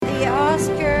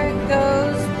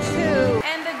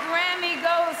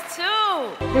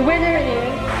The winner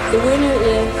is. The winner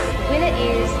is. The winner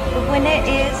is. The winner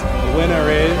is. The winner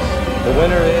is. The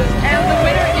winner is. And the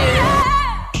winner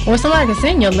is. Or somebody can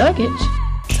send your luggage.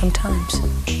 Sometimes.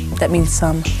 That means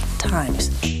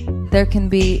sometimes. There can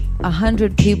be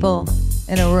 100 people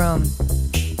in a room.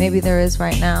 Maybe there is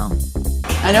right now.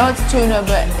 I know it's tuna,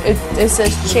 but it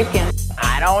says chicken.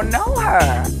 I don't know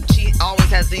her. She always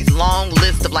has these long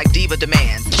lists of like diva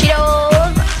demands.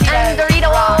 Cheetos and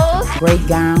Doritos. Great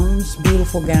gowns,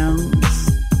 beautiful gowns.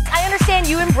 I understand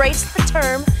you embraced the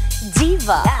term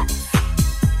diva.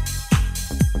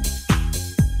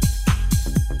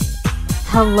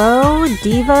 Hello,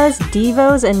 divas,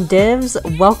 devos, and divs.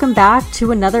 Welcome back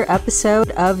to another episode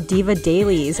of Diva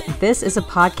Dailies. This is a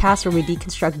podcast where we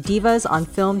deconstruct divas on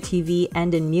film, TV,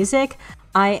 and in music.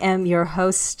 I am your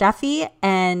host, Steffi,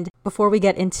 and before we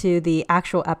get into the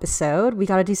actual episode, we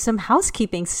gotta do some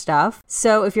housekeeping stuff.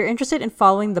 So if you're interested in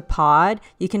following the pod,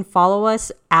 you can follow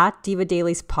us at Diva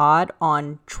Dailies Pod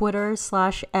on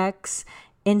Twitter/X,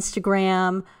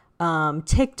 Instagram,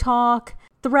 TikTok,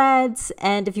 Threads,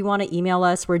 and if you want to email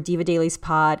us, we're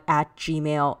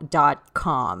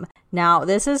divadailyspod@gmail.com. Now,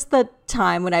 this is the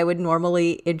time when I would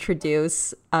normally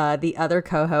introduce the other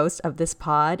co-host of this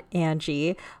pod,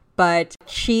 Angie, but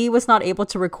she was not able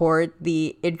to record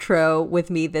the intro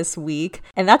with me this week,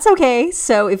 and that's okay.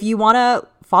 So if you want to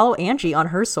follow Angie on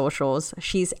her socials,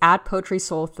 she's at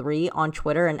PoetrySoul3 on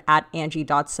Twitter and at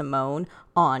Angie.Simone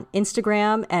on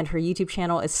Instagram, and her YouTube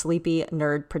channel is Sleepy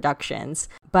Nerd Productions.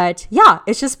 But yeah,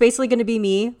 it's just basically going to be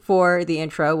me for the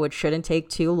intro, which shouldn't take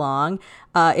too long.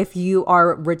 If you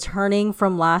are returning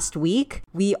from last week,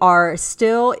 we are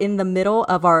still in the middle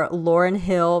of our Lauryn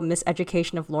Hill,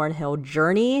 Miseducation of Lauryn Hill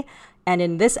journey. And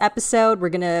in this episode, we're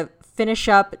going to finish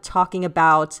up talking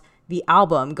about the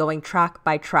album, going track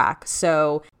by track.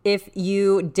 So if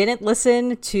you didn't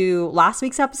listen to last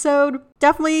week's episode,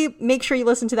 definitely make sure you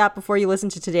listen to that before you listen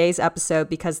to today's episode,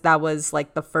 because that was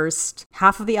like the first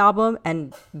half of the album,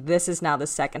 and this is now the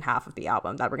second half of the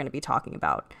album that we're going to be talking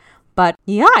about. But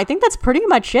yeah, I think that's pretty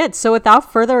much it. So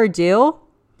without further ado,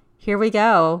 here we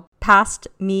go. Past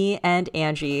me and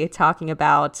Angie talking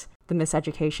about the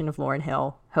Miseducation of Lauryn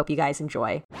Hill. Hope you guys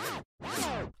enjoy.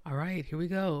 All right, here we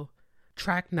go.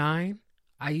 Track 9,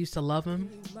 I Used to Love Him,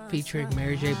 featuring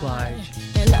Mary J. Blige.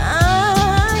 And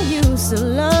I used to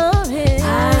love him.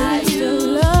 I used to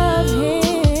love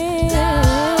him.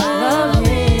 Love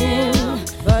him.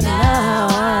 But now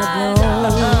I don't.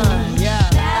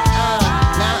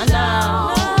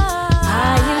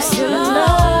 I used to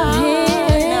love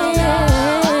him.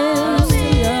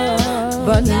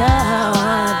 But now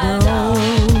I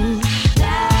don't.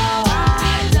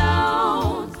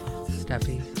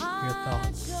 Steffi, your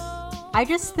thoughts? I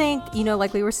just think,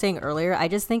 like we were saying earlier, I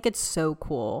just think it's so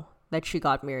cool that she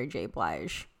got Mary J.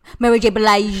 Blige. Mary J.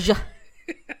 Blige.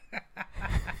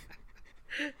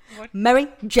 Mary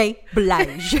J.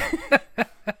 Blige.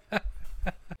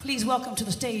 Please welcome to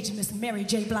the stage Miss Mary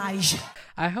J. Blige.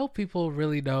 I hope people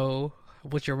really know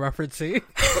what you're referencing.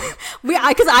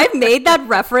 Because I've made that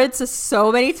reference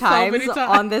so many times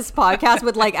on this podcast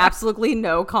with like absolutely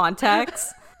no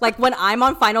context. Like when I'm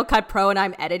on Final Cut Pro and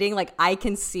I'm editing, like I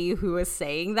can see who is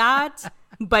saying that.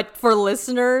 But for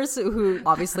listeners who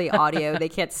obviously audio, they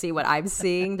can't see what I'm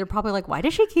seeing. They're probably like, why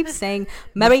does she keep saying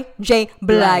Mary J.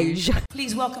 Blige?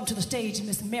 Please welcome to the stage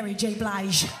Miss Mary J.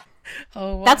 Blige.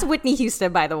 Oh, wow. That's Whitney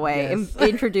Houston, by the way, yes.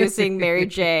 Introducing Mary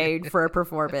J. for a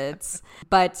performance.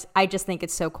 But I just think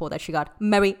it's so cool that she got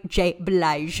Mary J.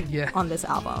 Blige on this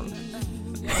album.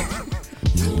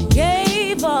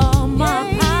 Gave all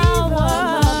my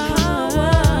power.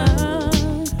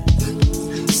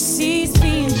 She's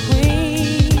being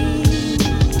queen,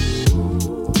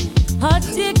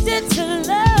 addicted to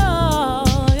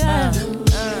love, yeah.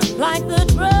 Like the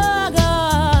drug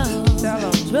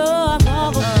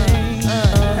of a pain.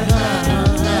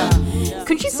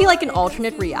 Couldn't you see like an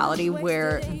alternate reality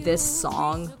where this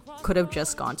song could have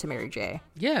just gone to Mary J?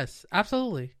 Yes,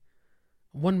 absolutely.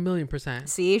 1,000,000%.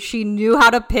 See, she knew how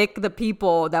to pick the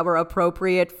people that were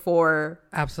appropriate for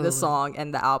absolutely the song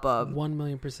and the album.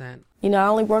 1,000,000%. I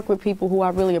only work with people who I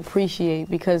really appreciate,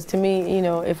 because to me,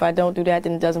 if I don't do that,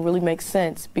 then it doesn't really make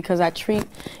sense, because I treat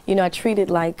it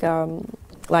like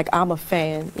I'm a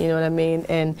fan, you know what I mean?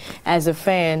 And as a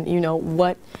fan,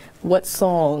 what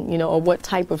song, or what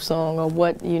type of song, or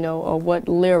what, or what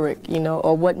lyric,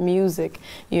 or what music,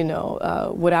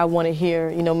 would I want to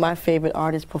hear, my favorite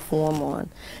artist perform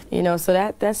on, so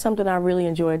that's something I really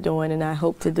enjoy doing, and I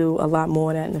hope to do a lot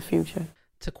more of that in the future.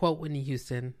 To quote Whitney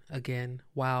Houston again,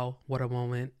 wow, what a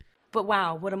moment. But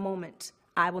wow, what a moment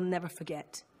I will never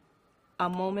forget. A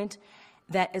moment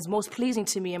that is most pleasing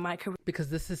to me in my career. Because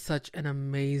this is such an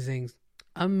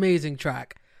amazing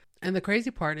track. And the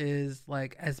crazy part is,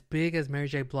 like, as big as Mary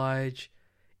J. Blige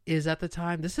is at the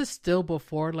time, this is still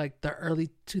before like the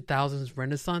early 2000s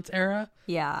Renaissance era.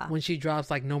 Yeah. When she drops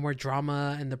like No More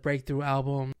Drama and the Breakthrough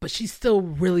album, but she's still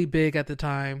really big at the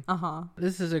time.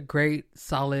 This is a great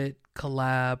solid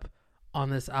collab on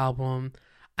this album.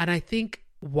 And I think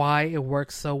why it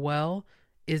works so well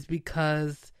is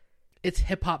because it's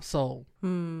hip hop soul,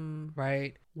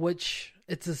 right? Which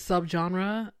it's a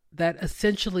subgenre that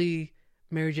essentially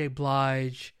Mary J.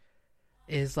 Blige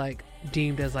is like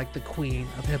deemed as like the queen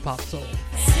of hip hop soul.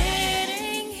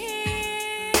 Sitting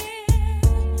here,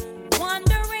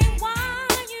 wondering why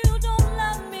you don't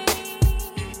love me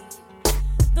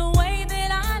the way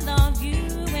that I love you,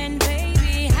 and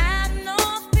baby, have no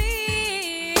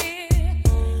fear,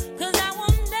 'cause I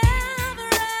will never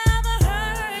ever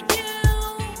hurt you,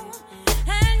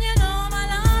 and you know my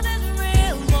love is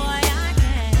real, boy, I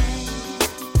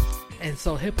can. And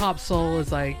so hip hop soul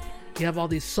is like, you have all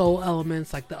these soul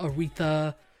elements, like the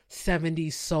Aretha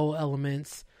 70s soul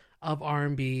elements of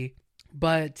R&B,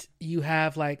 but you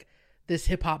have like this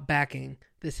hip hop backing,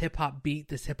 this hip hop beat,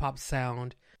 this hip hop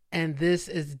sound. And this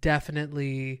is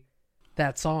definitely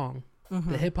that song.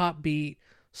 The hip hop beat,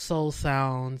 soul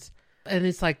sounds, and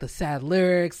it's like the sad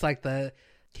lyrics, like the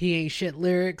he ain't shit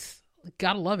lyrics.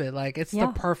 Gotta love it. Like it's the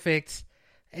perfect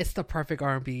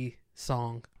R&B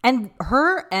song. And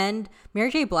her and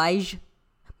Mary J. Blige.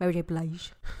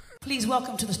 Please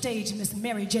welcome to the stage Miss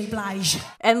Mary J. Blige.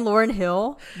 And Lauryn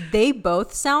Hill, they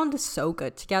both sound so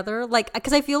good together. Like,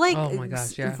 because I feel like oh my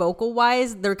gosh, yeah. vocal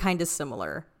wise, they're kind of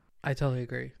similar. I totally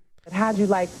agree. How'd you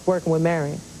like working with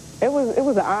Mary? It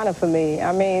was an honor for me.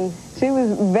 I mean, she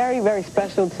was very, very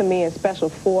special to me and special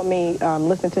for me.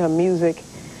 Listening to her music,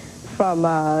 from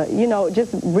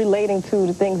just relating to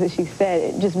the things that she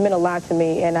said, it just meant a lot to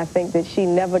me. And I think that she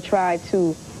never tried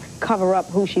to cover up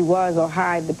who she was or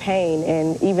hide the pain.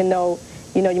 And even though,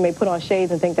 you may put on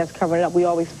shades and think that's covering it up, we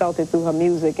always felt it through her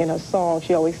music and her song.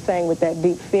 She always sang with that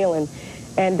deep feeling.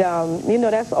 And,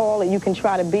 that's all that you can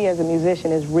try to be as a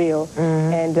musician is real,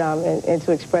 and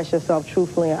to express yourself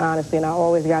truthfully and honestly. And I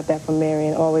always got that from Mary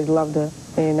and always loved her,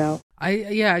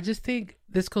 I just think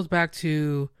this goes back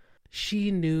to she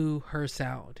knew her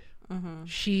sound.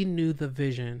 She knew the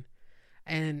vision,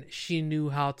 and she knew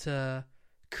how to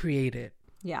create it.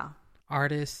 Yeah.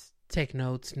 Artists take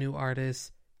notes, new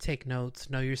artists take notes,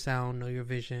 know your sound, know your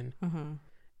vision,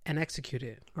 and execute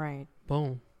it. Right.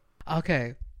 Boom.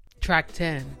 Okay. Track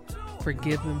 10,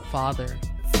 Forgive Them, Father.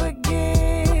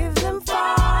 Forgive them,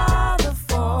 Father,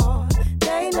 for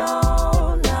they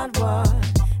know not what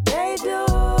they do.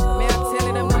 May I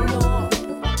tell them one more?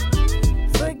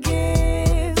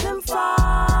 Forgive them,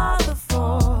 Father,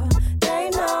 for they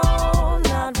know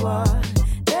not what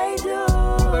they do.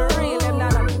 But really, I'm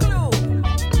not a clue.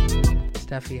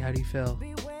 Steffi, how do you feel?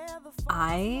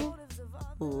 I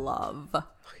love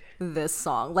this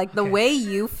song. Like the way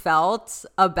you felt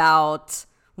about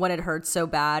when it hurt so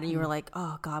bad and you were like,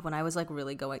 oh God, when I was like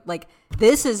really going, like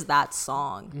this is that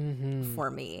song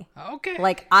for me. Okay.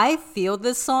 Like I feel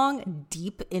this song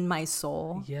deep in my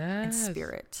soul and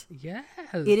spirit. Yes.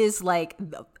 It is like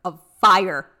a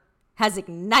fire has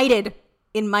ignited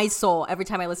in my soul every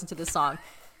time I listen to this song.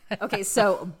 Okay,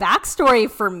 so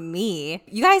backstory for me.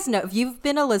 You guys know, if you've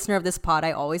been a listener of this pod,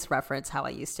 I always reference how I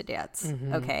used to dance,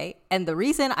 okay? And the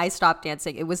reason I stopped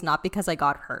dancing, it was not because I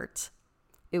got hurt.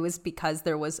 It was because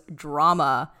there was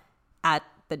drama at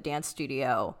the dance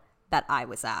studio that I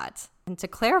was at. And to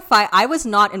clarify, I was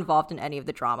not involved in any of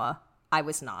the drama. I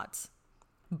was not.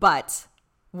 But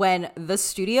when the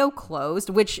studio closed,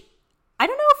 which I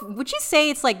don't know if, would you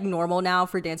say it's like normal now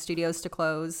for dance studios to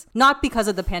close? Not because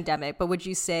of the pandemic, but would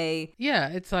you say? Yeah,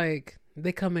 it's like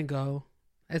they come and go.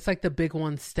 It's like the big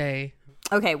ones stay.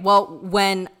 Okay, well,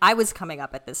 when I was coming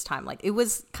up at this time, like it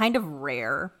was kind of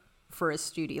rare for a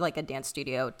studio, like a dance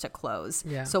studio to close.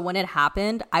 Yeah. So when it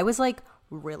happened, I was like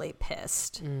really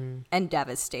pissed and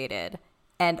devastated.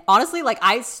 And honestly, like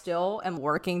I still am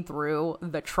working through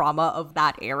the trauma of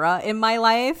that era in my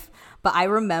life. But I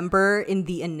remember in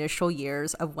the initial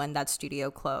years of when that studio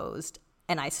closed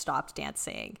and I stopped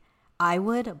dancing, I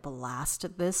would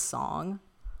blast this song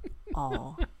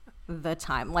all the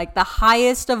time. Like the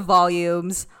highest of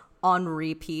volumes on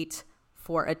repeat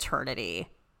for eternity.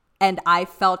 And I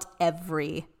felt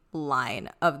every line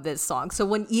of this song. So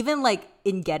when even like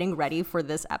in getting ready for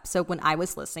this episode, when I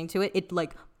was listening to it, it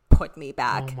like put me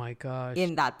back. Oh my gosh.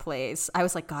 In that place. I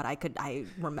was like, God, I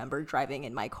remember driving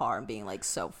in my car and being like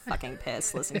so fucking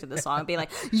pissed listening to this song and being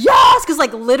like, yes! Because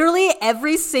like literally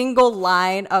every single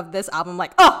line of this album,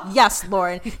 like, oh, yes,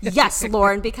 Lauryn. Yes,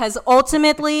 Lauryn. Because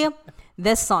ultimately,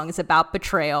 this song is about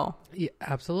betrayal. Yeah,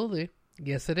 absolutely.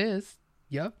 Yes, it is.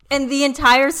 Yep. And the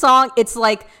entire song, it's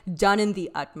like done in the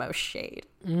utmost shade.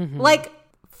 Like,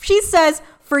 she says,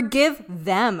 forgive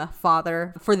them,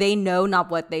 Father, for they know not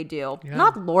what they do. Yeah.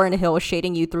 Not Lauryn Hill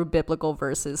shading you through biblical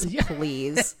verses,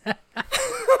 please.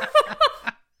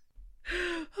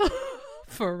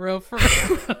 For real.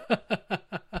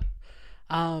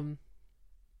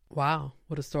 Wow,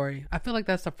 what a story. I feel like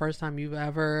that's the first time you've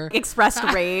ever expressed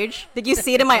rage. Did you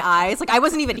see it in my eyes? Like, I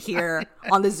wasn't even here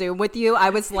on the Zoom with you. I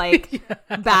was like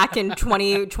back in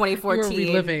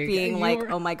 2014 being like,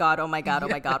 oh my God,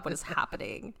 what is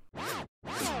happening?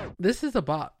 This is a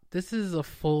bop. This is a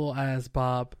full ass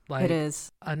bop. Like, it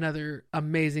is. Another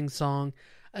amazing song.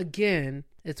 Again,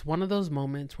 it's one of those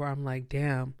moments where I'm like,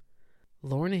 damn,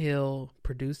 Lauryn Hill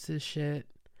produced this shit.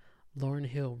 Lauryn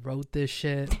Hill wrote this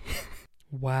shit.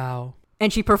 Wow.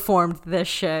 And she performed this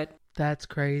shit. That's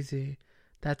crazy.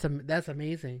 That's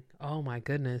amazing. Oh my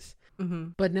goodness.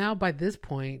 But now by this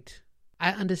point,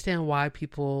 I understand why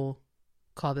people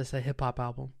call this a hip hop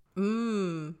album.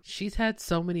 She's had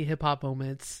so many hip hop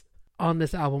moments on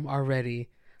this album already.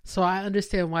 So I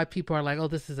understand why people are like, oh,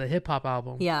 this is a hip hop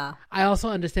album. Yeah. I also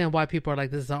understand why people are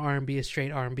like, this is an R&B, a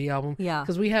straight R&B album. Yeah.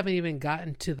 Because we haven't even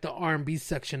gotten to the R&B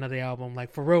section of the album,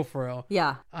 like for real.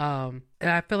 Yeah. And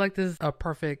I feel like this is a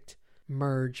perfect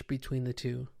merge between the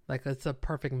two. Like, it's a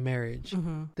perfect marriage.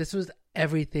 This was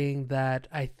everything that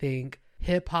I think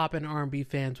hip hop and R&B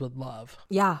fans would love.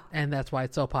 Yeah. And that's why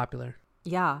it's so popular.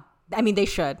 Yeah. I mean, they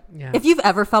should. Yeah. If you've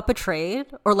ever felt betrayed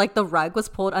or like the rug was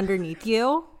pulled underneath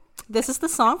you, this is the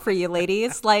song for you,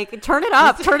 ladies. Like, turn it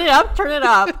up.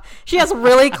 She has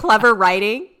really clever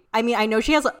writing. I mean, I know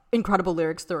she has incredible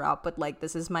lyrics throughout, but like,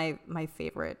 this is my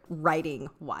favorite writing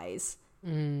wise.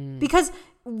 Because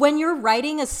when you're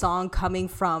writing a song coming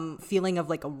from feeling of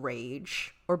like a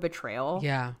rage or betrayal,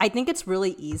 yeah, I think it's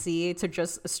really easy to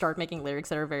just start making lyrics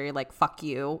that are very like fuck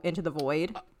you, into the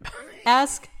void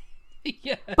esque.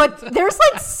 Yes. But there's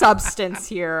like substance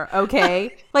here,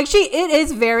 okay? Like, it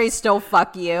is very still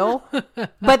fuck you,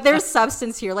 but there's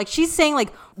substance here. Like, she's saying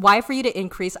like, why for you to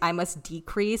increase I must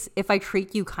decrease. If I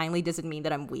treat you kindly doesn't mean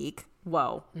that I'm weak.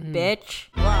 Whoa, bitch.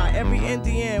 Why every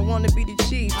Indian wanna be the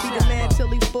chief? Be the man till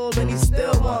he full and he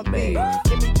still want me.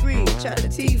 Give me greed, try to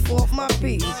teeth off my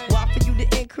piece. Why for you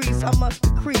to increase, I must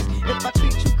decrease. If I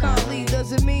treat you kindly,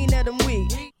 doesn't mean that I'm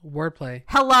weak. Wordplay.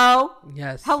 Hello?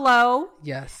 Yes. Hello?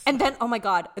 Yes. And then, oh my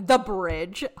God, the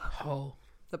bridge. Oh.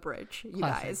 The bridge, you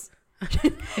Classic.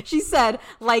 guys. She said,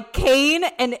 like Cain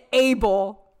and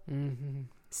Abel.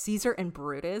 Caesar and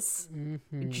Brutus,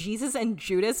 Jesus and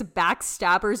Judas,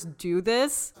 backstabbers do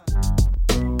this.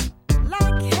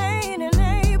 Like Cain and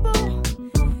Abel,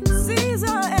 Caesar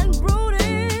and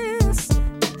Brutus,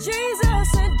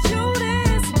 Jesus and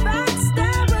Judas,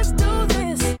 backstabbers do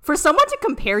this. For someone to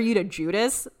compare you to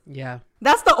Judas, yeah,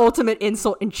 that's the ultimate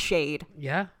insult and shade.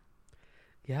 Yeah.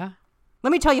 Yeah.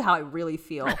 Let me tell you how I really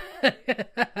feel.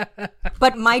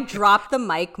 But my drop the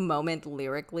mic moment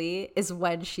lyrically is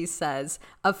when she says,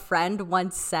 a friend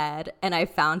once said, and I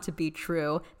found to be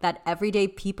true, that everyday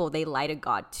people, they lie to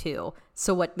God too.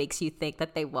 So what makes you think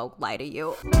that they won't lie to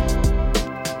you? A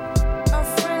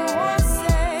friend once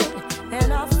said,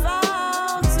 and I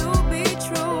found to be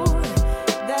true,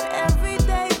 that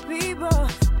everyday people,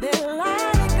 they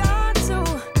lie to God too.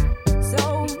 So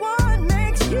what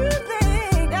makes you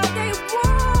think that they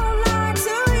won't lie to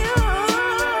you?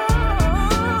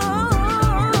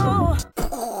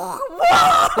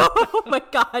 Oh my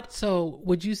God. So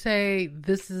would you say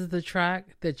this is the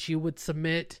track that you would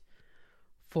submit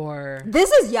for?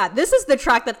 This is the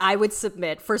track that I would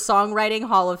submit for Songwriting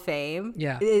Hall of Fame.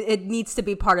 Yeah. It needs to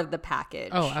be part of the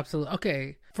package. Oh, absolutely.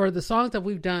 Okay. For the songs that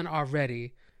we've done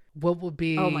already, what would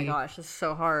be... Oh my gosh, it's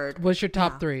so hard. What's your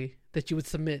top three that you would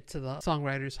submit to the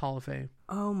Songwriters Hall of Fame?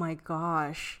 Oh my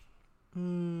gosh.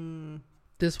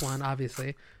 This one,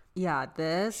 obviously. Yeah,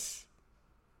 this.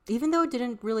 Even though it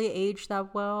didn't really age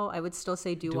that well, I would still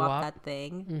say Doo-Wop That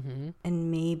Thing.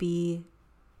 And maybe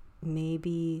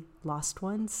Lost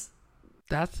Ones.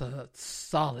 That's a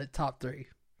solid top three.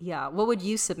 Yeah. What would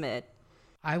you submit?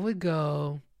 I would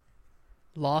go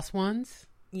Lost Ones.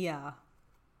 Yeah.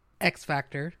 X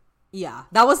Factor. Yeah.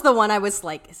 That was the one I was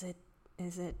like, is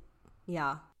it?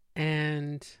 Yeah.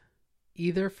 And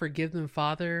either Forgive Them,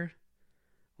 Father.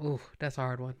 Ooh, that's a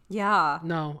hard one. Yeah.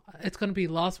 No, it's going to be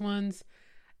Lost Ones,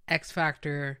 X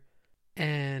Factor,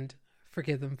 and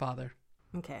Forgive them, Father.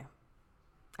 Okay.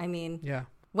 I mean, yeah.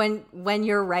 When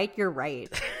you're right, you're right.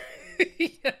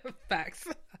 Yeah, facts.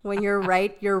 When you're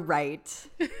right, you're right.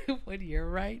 When you're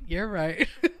right, you're right.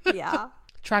 Yeah.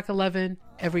 Track 11,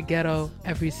 Every Ghetto,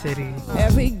 Every City.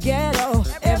 Every ghetto,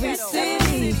 every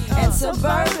city, and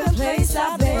suburban place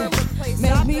I've been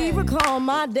make me recall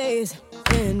my days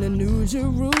in the New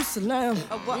Jerusalem.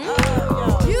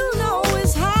 You know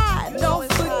it's hot,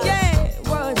 don't forget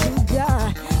what you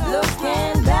got.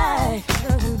 Looking back,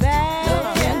 looking back,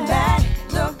 looking back,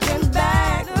 looking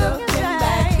back, looking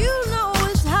back. You know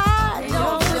it's hot,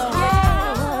 don't forget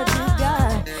what you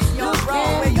got.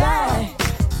 Looking back,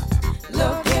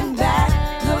 looking back,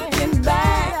 looking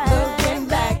back, looking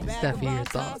back. Steffi, your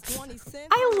thoughts?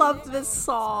 I love this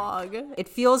song. It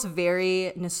feels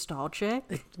very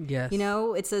nostalgic. Yes. You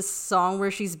know, it's a song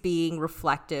where she's being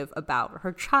reflective about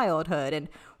her childhood and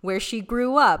where she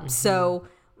grew up. So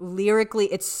lyrically,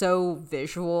 it's so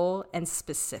visual and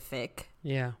specific.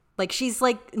 Yeah. Like she's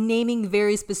like naming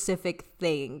very specific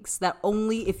things that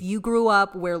only if you grew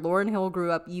up where Lauryn Hill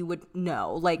grew up, you would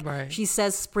know. Like she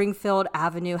says Springfield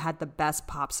Avenue had the best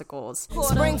popsicles.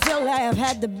 Springfield Ave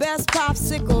had the best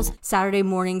popsicles. Saturday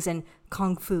mornings and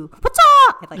Kung Fu. What's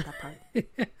up? I like that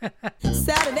part.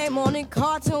 Saturday morning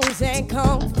cartoons and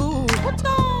Kung Fu. What's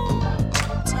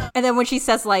up? And then when she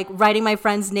says like writing my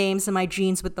friends' names in my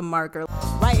jeans with the marker.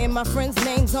 Writing my friends'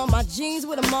 names on my jeans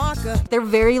with a marker. They're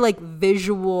very like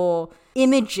visual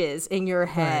images in your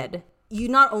head. Right. You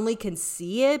not only can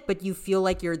see it, but you feel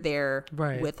like you're there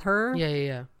with her.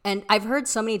 Yeah. And I've heard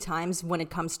so many times when it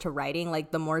comes to writing,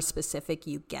 like the more specific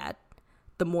you get,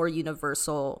 the more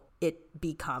universal it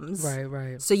becomes.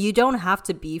 Right. So you don't have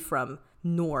to be from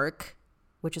Newark,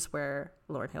 which is where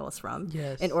Lauryn Hill is from,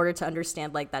 in order to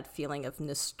understand like that feeling of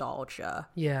nostalgia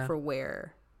for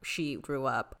where she grew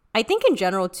up. I think in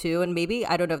general too, and maybe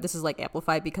I don't know if this is like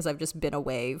amplified because I've just been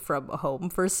away from home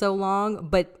for so long,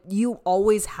 but you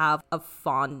always have a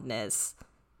fondness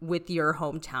with your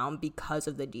hometown because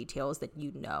of the details that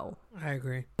you know. I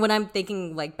agree. When I'm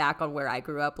thinking like back on where I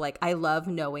grew up, like I love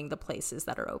knowing the places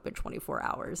that are open 24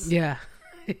 hours. Yeah.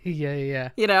 Yeah.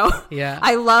 You know? Yeah.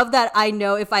 I love that I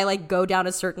know if I like go down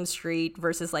a certain street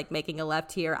versus like making a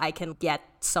left here, I can get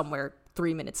somewhere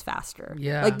 3 minutes faster.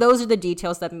 Yeah. Like those are the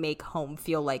details that make home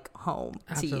feel like home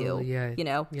to you. Yeah. You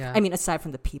know? Yeah. I mean, aside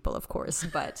from the people, of course,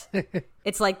 but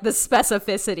it's like the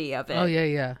specificity of it. Oh,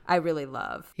 yeah. I really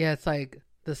love. Yeah, it's like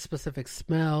the specific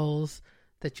smells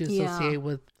that you associate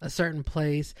with a certain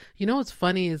place. You know what's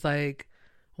funny is like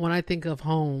when I think of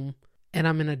home and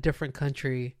I'm in a different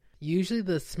country, usually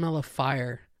the smell of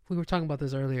fire. We were talking about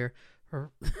this earlier, or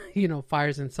you know,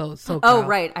 fires in SoCal. Oh,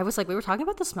 right. I was like, we were talking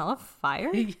about the smell of fire.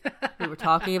 We were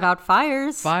talking about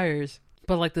fires.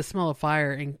 But like the smell of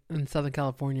fire in Southern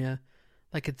California,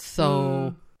 like it's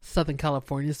so Southern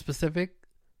California specific.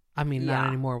 I mean, not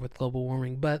anymore with global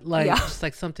warming, but like just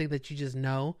like something that you just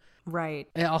know. Right.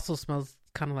 It also smells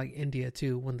kind of like India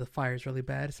too. When the fire is really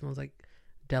bad, it smells like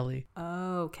Delhi.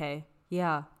 Oh, okay.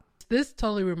 Yeah. This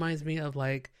totally reminds me of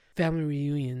like family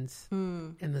reunions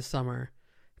in the summer,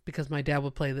 because my dad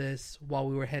would play this while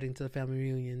we were heading to the family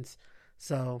reunions.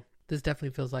 So this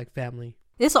definitely feels like family.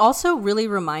 This also really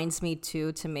reminds me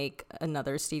too, to make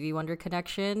another Stevie Wonder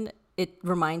connection. It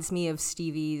reminds me of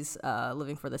Stevie's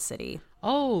Living for the City.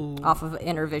 Oh. Off of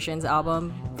Inner Visions album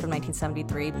from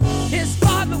 1973. His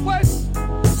father works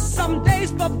some days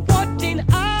for 14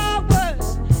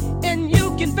 hours. And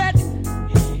you can bet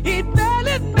he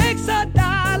barely makes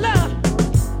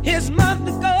 $1. His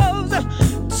mother goes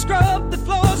to scrub the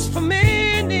floors for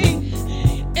many.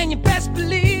 And you best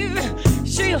believe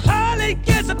she hardly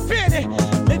gets a penny.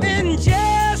 Living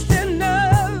just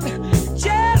enough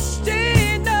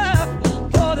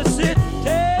for the city.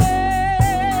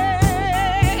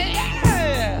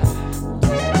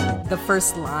 The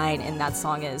first line in that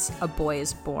song is, "A boy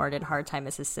is born in Hard Time,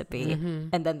 Mississippi."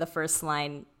 And then the first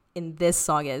line in this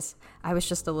song is, "I was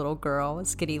just a little girl,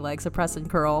 skinny legs, a press and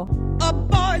curl." A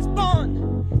boy's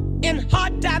born in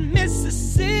Hard Time,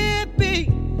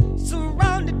 Mississippi,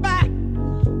 surrounded by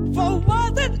for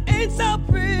one that ain't so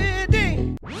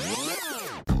pretty.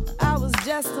 I was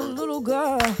just a little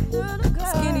girl,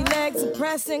 skinny legs, a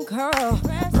press and curl.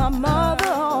 My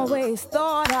mother always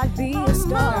thought I'd be a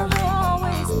star.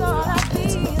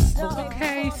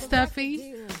 Okay,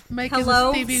 Steffi, making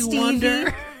Hello, the Stevie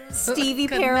Wonder. Stevie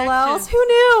parallels. Who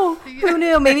knew? Who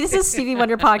knew? Maybe this is Stevie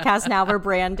Wonder podcast now. We're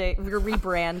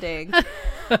rebranding.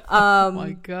 Oh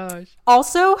my gosh.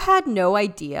 Also had no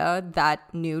idea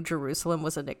that New Jerusalem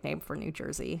was a nickname for New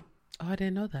Jersey. Oh, I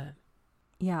didn't know that.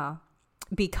 Yeah.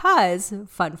 Because,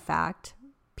 fun fact,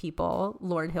 people,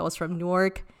 Lauryn Hill is from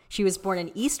Newark. She was born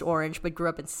in East Orange but grew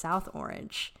up in South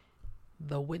Orange.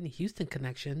 The Whitney Houston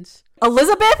connections.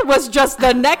 Elizabeth was just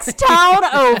the next town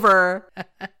over.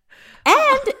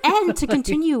 And to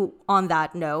continue on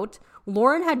that note,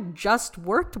 Lauryn had just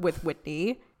worked with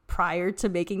Whitney prior to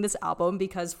making this album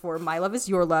because for My Love Is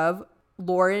Your Love,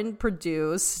 Lauryn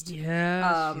produced she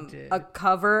did. A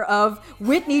cover of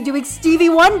Whitney doing Stevie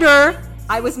Wonder,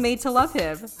 I Was Made to Love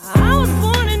Him. I was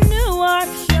born in Newark,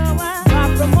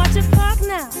 far from Orchard Park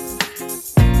now.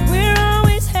 We're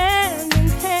always hand in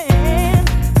hand.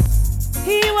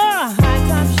 He wore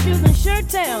high-top shoes and shirt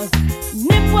tails.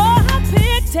 Nip wore her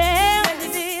pigtails.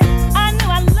 I knew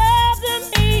I loved him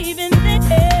even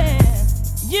then.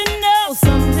 You know,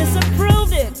 some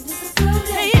disapproved it.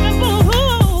 They even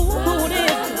boo-hooed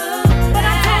it. But I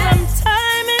told them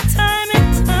time and time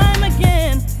and time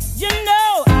again, you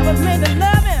know, I was made to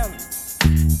love him.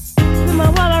 Put my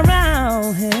wall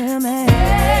around him.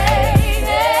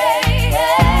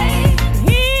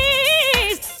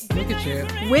 Look at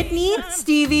you. Whitney,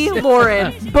 Stevie,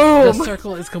 Lauryn. Boom. The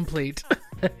circle is complete.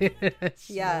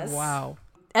 Yes. Wow.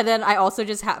 And then I also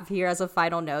just have here as a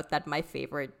final note that my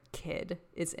favorite kid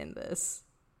is in this.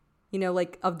 You know,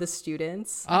 like of the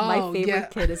students. My favorite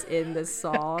kid is in this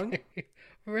song.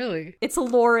 Really? It's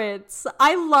Lawrence.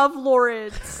 I love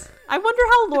Lawrence. I wonder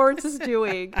how Lawrence is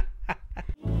doing.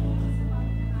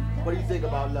 What do you think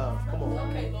about love? Come on.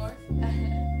 Okay, Lord.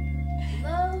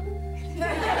 Love. Hey,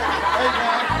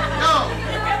 man.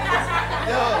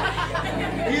 Yo.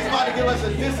 He's about to give us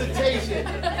a dissertation.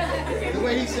 The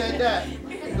way he said that.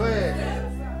 Go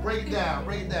ahead. Break it down.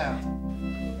 Break it down.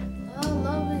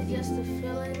 Love is just a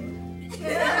feeling.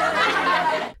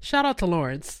 Shout out to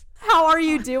Lawrence. How are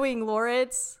you doing,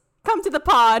 Lawrence? Come to the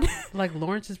pod. Like,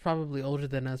 Lawrence is probably older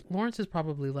than us. Lawrence is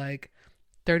probably like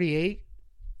 38,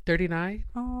 39.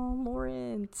 Oh,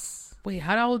 Lawrence. Wait,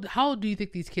 how old do you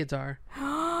think these kids are?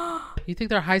 You think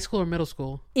they're high school or middle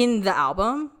school? In the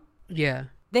album? Yeah.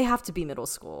 They have to be middle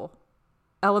school.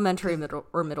 Elementary,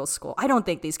 middle school. I don't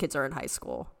think these kids are in high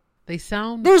school. They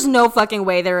sound... There's no fucking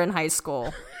way they're in high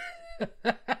school.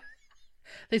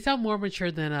 They sound more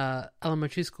mature than a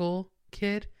elementary school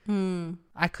kid.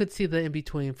 I could see the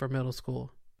in-between for middle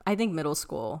school. I think middle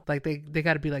school. Like, they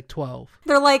got to be like 12.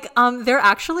 They're like, they're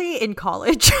actually in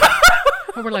college.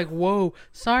 And we're like, whoa,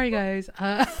 sorry guys.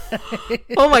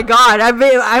 Oh my god,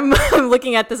 I'm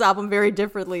looking at this album very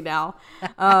differently now.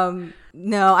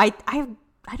 No, I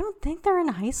don't think they're in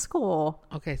high school.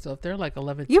 Okay, so if they're like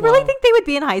 11, 12, you really think they would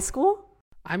be in high school?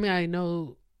 I mean, I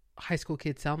know high school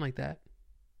kids sound like that.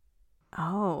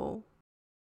 Oh,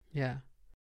 yeah,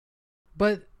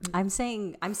 but I'm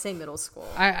saying middle school.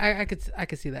 I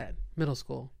could see that middle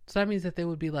school. So that means that they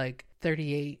would be like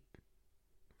 38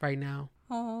 right now.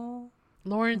 Oh.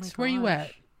 Lawrence, where you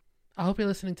at? I hope you're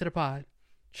listening to the pod.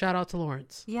 Shout out to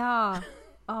Lawrence. Yeah.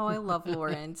 Oh, I love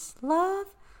Lawrence. Love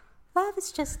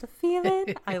is just a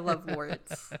feeling. I love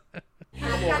Lawrence. When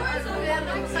you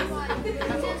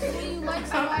like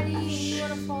somebody, you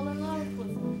want to fall in love with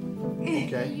them.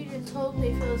 Okay. You just hope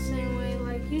they feel the same way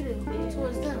like you do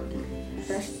towards them.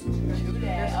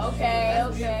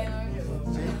 Okay.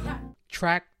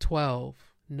 Track 12,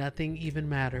 Nothing Even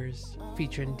Matters,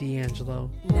 featuring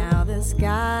D'Angelo. Now the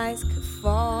skies could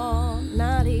fall,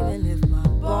 not even if my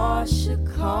boss should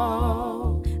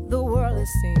call. The world it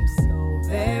seems so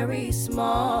very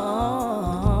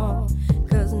small,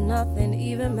 'cause nothing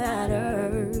even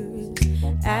matters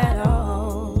at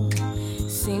all.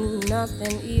 See,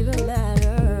 nothing even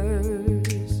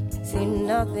matters. See,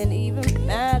 nothing even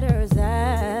matters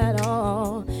at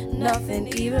all. Nothing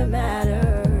even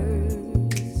matters.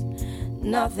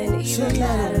 Nothing even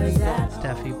matters at all.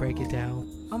 Steffi, break it down.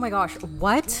 Oh my gosh,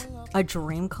 what a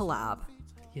dream collab.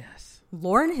 Yes.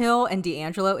 Lauryn Hill and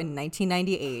D'Angelo in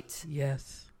 1998.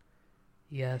 Yes.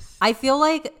 I feel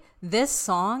like this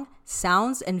song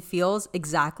sounds and feels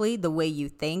exactly the way you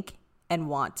think and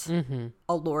want a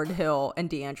Lauryn Hill and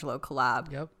D'Angelo collab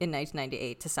in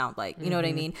 1998 to sound like. You know what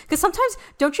I mean? Because sometimes,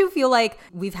 don't you feel like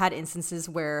we've had instances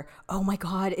where, oh my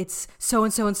God, it's so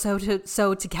and so and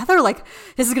so together, like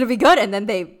this is gonna be good, and then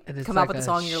they come out with a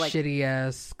song and you're like, shitty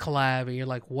ass collab, and you're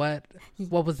like, what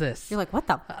was this? You're like, what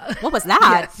was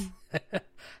that?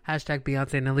 Hashtag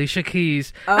Beyonce and Alicia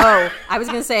Keys. Oh, I was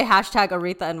gonna say hashtag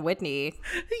Aretha and Whitney.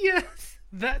 Yes,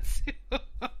 that's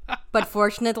But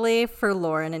fortunately for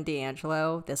Lauryn and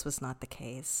D'Angelo, this was not the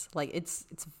case. Like, it's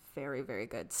a very, very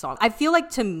good song. I feel like,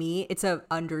 to me, it's an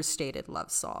understated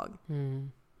love song.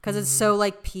 Because it's so,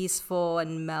 like, peaceful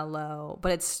and mellow,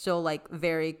 but it's still, like,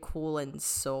 very cool and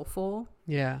soulful.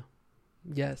 Yeah.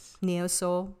 Yes. Neo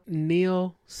soul.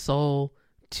 Neo soul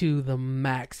to the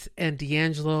max. And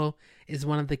D'Angelo is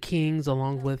one of the kings,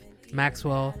 along with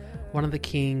Maxwell, one of the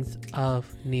kings of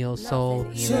neo soul.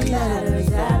 Your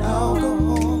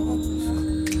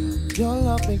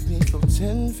love makes me feel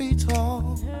 10 feet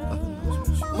tall.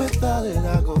 Without it,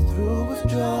 I go through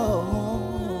withdrawal.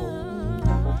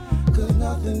 Cause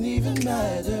nothing even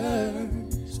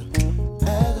matters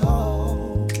at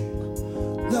all.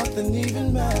 Nothing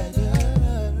even matters.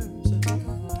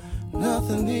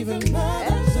 Nothing even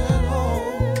matters at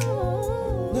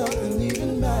all. Nothing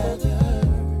even matters.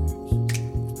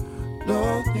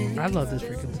 I love this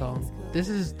freaking song. This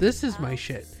is my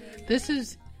shit. This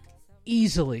is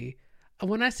easily,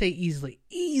 when I say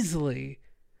easily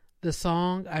the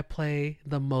song I play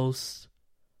the most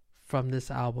from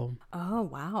this album. Oh,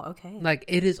 wow. Okay. Like,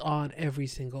 it is on every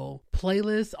single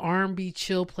playlist, R&B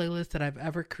chill playlist that I've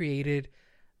ever created.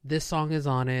 This song is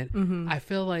on it. Mm-hmm. I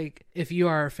feel like if you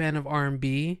are a fan of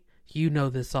R&B, you know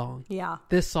this song. Yeah.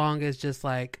 This song is just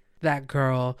like that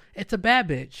girl. It's a bad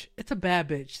bitch. It's a bad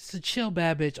bitch. It's a chill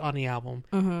bad bitch on the album.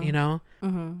 Mm-hmm. You know?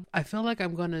 Mm-hmm. I feel like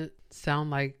I'm going to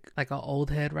sound like an old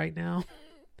head right now.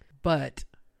 But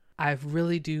I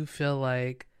really do feel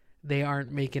like they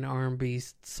aren't making R&B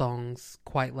songs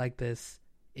quite like this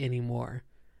anymore.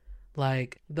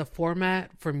 Like, the format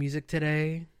for music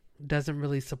today doesn't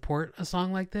really support a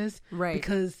song like this. Right.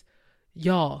 Because,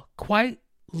 y'all, quite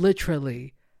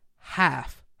literally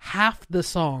half the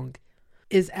song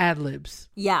is ad-libs.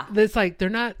 Yeah. It's like they're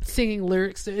not singing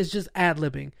lyrics. It's just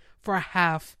ad-libbing for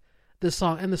half the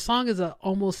song. And the song is a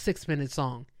almost 6-minute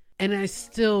song. And I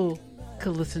still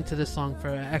could listen to this song for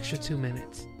an extra 2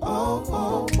 minutes.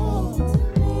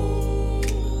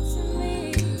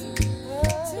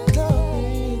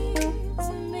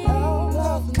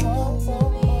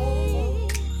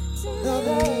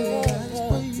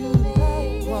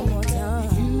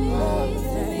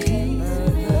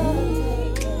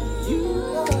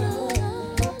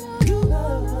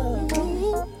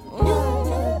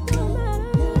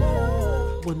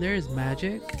 When there is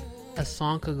magic, a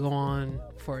song could go on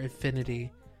for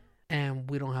infinity and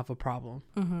we don't have a problem.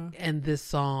 Mm-hmm. And this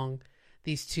song,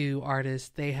 these two artists,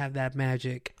 they have that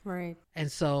magic. Right.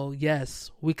 And so,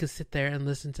 yes, we could sit there and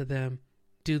listen to them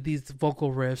do these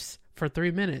vocal riffs for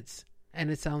 3 minutes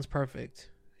and it sounds perfect,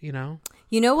 you know?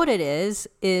 You know what it is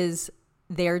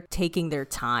they're taking their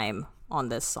time on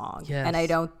this song. Yes. And I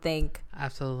don't think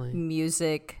absolutely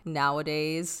music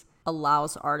nowadays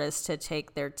allows artists to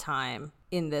take their time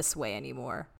in this way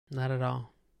anymore. Not at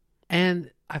all.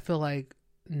 And I feel like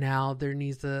now there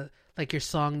needs to, like, your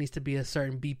song needs to be a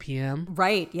certain BPM.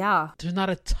 Right, yeah. There's not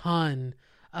a ton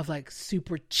of like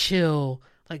super chill,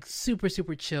 like super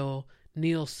chill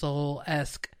neo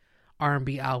soul-esque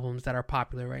R&B albums that are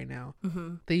popular right now.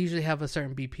 Mm-hmm. They usually have a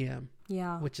certain BPM.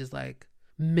 Yeah. Which is like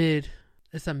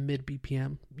it's a mid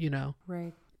BPM, you know?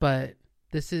 Right. But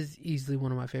this is easily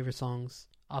one of my favorite songs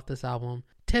off this album.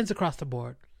 10s across the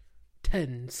board.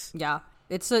 10s. Yeah.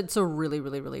 It's a really,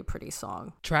 really, really pretty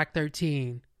song. Track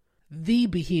 13, The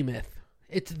Behemoth.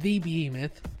 It's The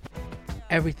Behemoth.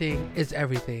 Everything is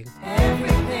everything.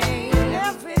 Everything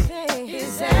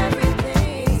is everything.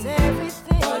 Is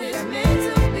everything. What is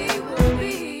meant to be will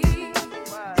be.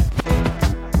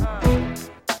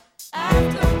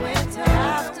 After winter,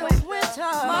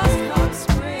 must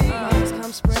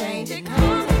come spring. Change it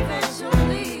comes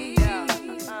eventually.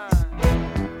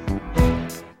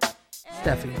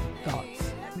 Steffi, thoughts?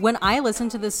 When I listen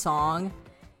to this song,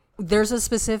 there's a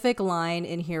specific line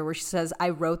in here where she says, I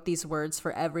wrote these words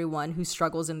for everyone who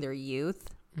struggles in their youth.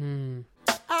 Mm.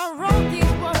 I wrote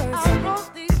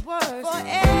these words for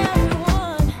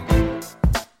everyone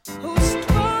who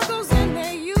struggles in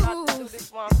their youth.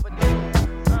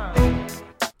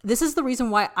 This is the reason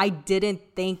why I didn't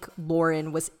think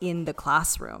Lauryn was in the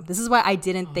classroom. This is why I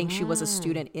didn't think she was a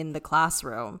student in the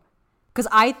classroom. Because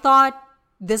I thought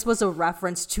this was a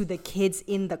reference to the kids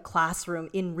in the classroom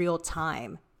in real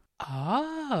time.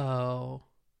 Oh,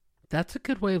 that's a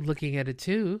good way of looking at it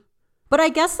too. But I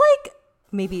guess, like,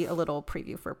 maybe a little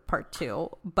preview for part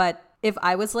 2. But if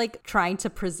I was like trying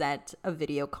to present a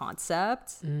video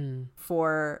concept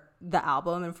for the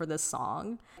album and for this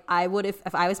song, I would,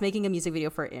 if I was making a music video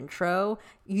for intro,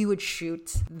 you would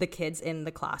shoot the kids in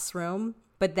the classroom.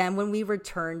 But then when we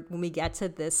get to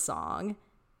this song,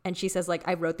 and she says, like,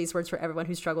 I wrote these words for everyone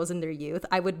who struggles in their youth,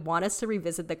 I would want us to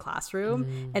revisit the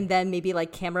classroom and then maybe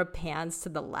like camera pans to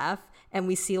the left and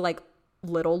we see like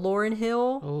little Lauryn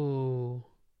Hill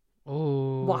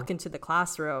walk into the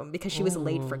classroom because she was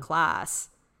late for class.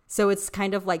 So it's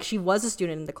kind of like she was a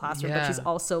student in the classroom, but she's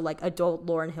also like adult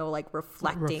Lauryn Hill, like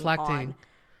reflecting on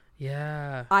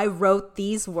Yeah. I wrote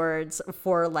these words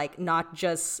for like not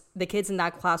just the kids in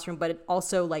that classroom, but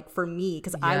also like for me,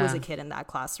 because I was a kid in that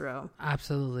classroom.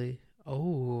 Absolutely.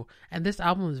 Oh, and this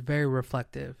album is very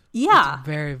reflective. Yeah. It's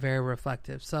very, very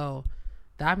reflective. So,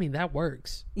 that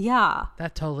works. Yeah.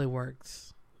 That totally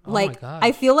works. Oh like, my gosh.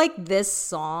 I feel like this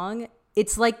song,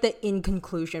 it's like the in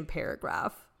conclusion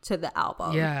paragraph to the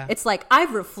album. Yeah. It's like,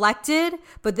 I've reflected,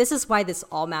 but this is why this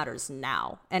all matters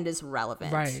now and is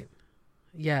relevant. Right.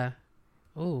 Yeah.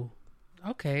 Oh,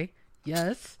 okay.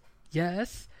 Yes.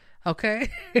 Okay.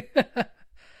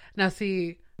 Now,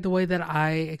 see, the way that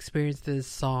I experienced this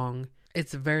song,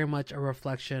 it's very much a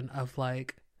reflection of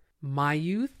like my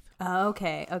youth.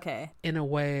 Okay. In a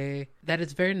way that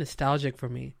it's very nostalgic for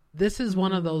me. This is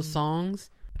one of those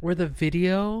songs where the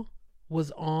video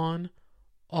was on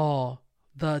all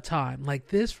the time. Like,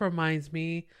 this reminds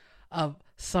me of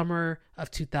summer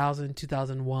of 2000,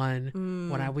 2001,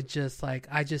 when I would just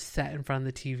I just sat in front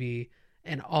of the TV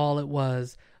and all it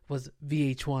was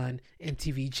VH1,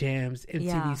 MTV Jams,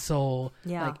 MTV Soul.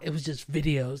 Like, it was just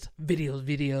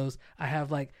videos. I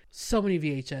have like so many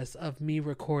VHS of me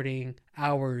recording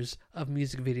hours of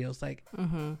music videos. Like,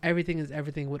 Everything is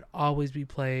Everything would always be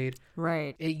played.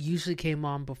 Right. It usually came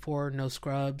on before No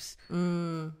Scrubs.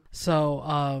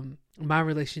 So my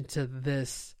relation to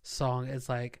this song is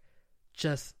like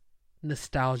just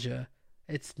nostalgia.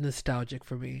 It's nostalgic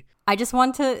for me. I just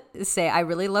want to say I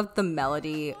really love the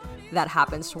melody that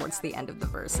happens towards the end of the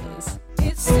verses.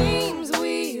 It seems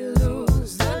we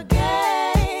lose the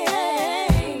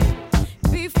game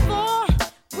before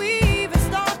we even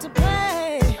start to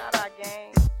play. Not our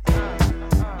game.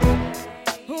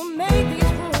 Who made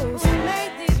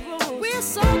these rules? We're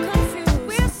so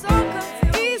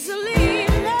confused. Easily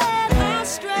led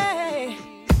astray.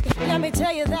 Let me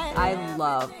tell you that. I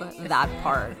love that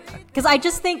part. Because I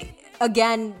just think,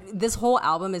 again, this whole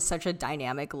album is such a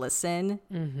dynamic listen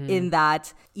in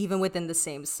that even within the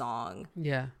same song,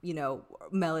 you know,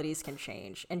 melodies can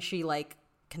change. And she like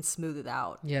can smooth it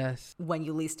out. Yes. When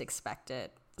you least expect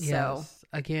it. Yes. So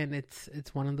Again,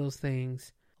 it's one of those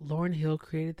things. Lauryn Hill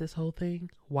created this whole thing.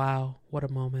 Wow, what a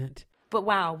moment. But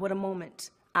wow, what a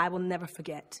moment I will never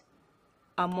forget.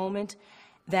 A moment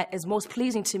that is most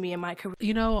pleasing to me in my career.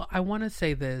 You know, I want to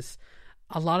say this.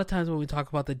 A lot of times when we talk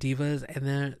about the divas and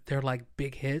then they're like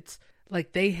big hits,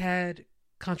 like they had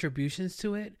contributions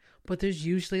to it, but there's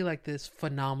usually like this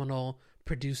phenomenal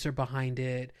producer behind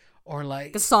it, or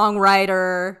like a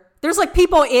songwriter. There's like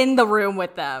people in the room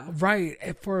with them. Right.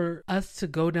 And for us to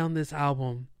go down this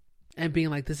album and being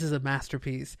like, this is a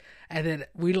masterpiece, and then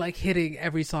we like hitting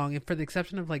every song, and for the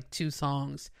exception of like 2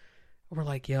 songs, we're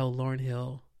like, yo, Lauryn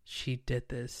Hill, she did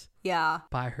this. Yeah.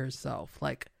 By herself.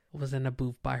 Like, was in a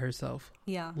booth by herself.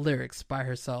 Yeah. Lyrics by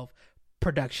herself.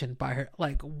 Production by her.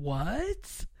 Like,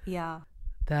 what? Yeah.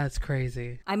 That's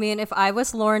crazy. I mean, if I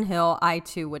was Lauryn Hill, I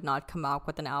too would not come out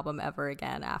with an album ever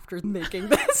again after making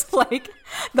this. Like,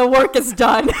 the work is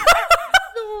done.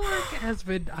 The work has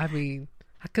been, I mean,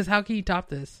 because how can you top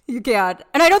this? You can't.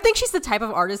 And I don't think she's the type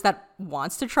of artist that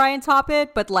wants to try and top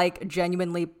it, but like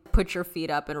genuinely put your feet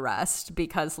up and rest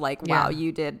because like, wow,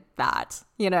 you did that,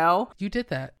 you know? You did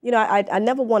that. You know, I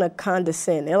never want to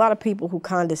condescend. There are a lot of people who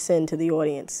condescend to the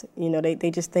audience. You know,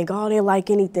 they just think, oh, they're like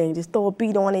anything. Just throw a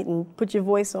beat on it and put your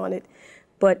voice on it.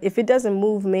 But if it doesn't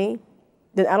move me,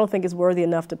 then I don't think it's worthy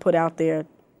enough to put out there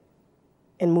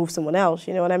and move someone else.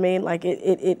 You know what I mean? Like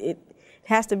it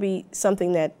has to be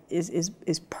something that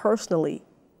is personally,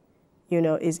 you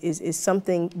know, is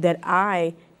something that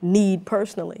I need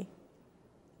personally.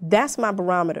 That's my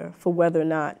barometer for whether or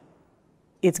not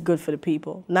it's good for the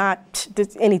people. Not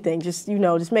just anything, just, you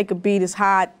know, just make a beat, it's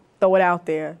hot, throw it out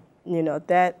there. You know,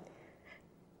 that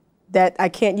I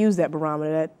can't use that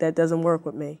barometer. That doesn't work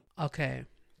with me. Okay,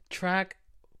 track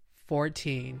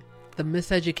 14, The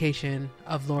Miseducation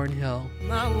of Lauryn Hill.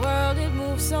 My world, it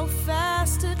moves so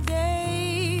fast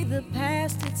today. The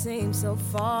past, it seems so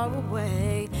far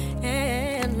away.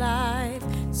 And life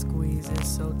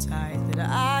squeezes so tight that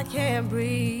I can't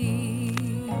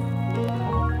breathe.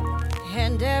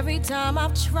 And every time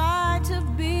I've tried to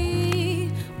be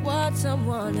what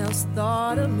someone else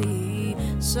thought of me,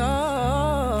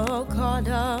 so caught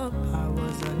up, I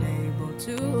was unable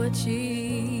to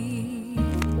achieve.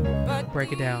 But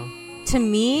break it down. To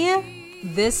me,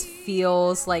 this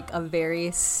feels like a very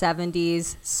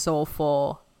 70s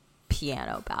soulful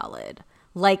piano ballad.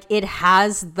 Like, it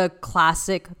has the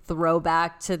classic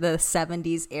throwback to the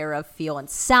 70s era feel and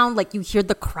sound. Like, you hear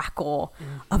the crackle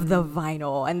of the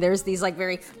vinyl, and there's these like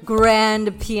very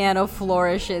grand piano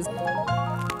flourishes.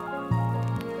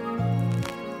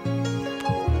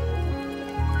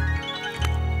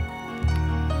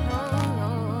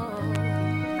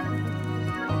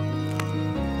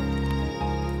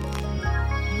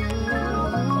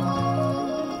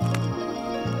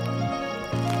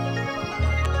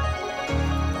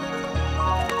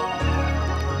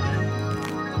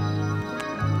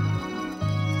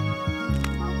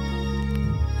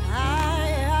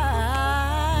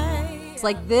 vibes.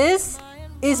 Like, this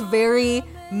is very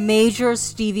major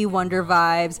Stevie Wonder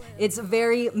vibes. It's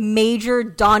very major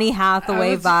Donny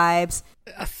Hathaway vibes.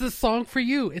 It's a song for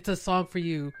you. It's a song for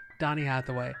you, Donny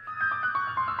Hathaway.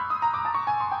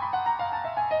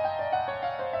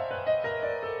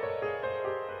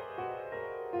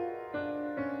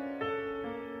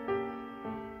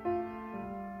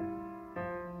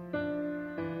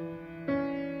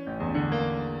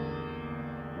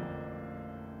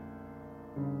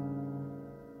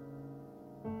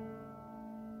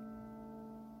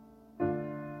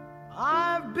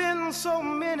 I've been so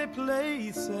many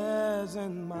places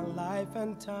in my life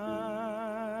and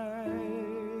time.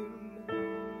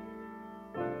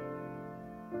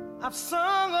 I've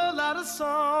sung a lot of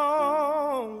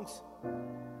songs.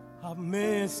 I've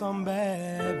made some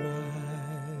bad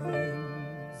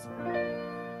rhymes.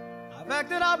 I've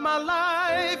acted out my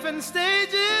life in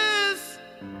stages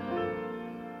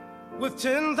with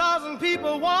 10,000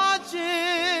 people watching.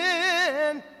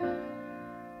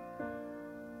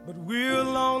 But we're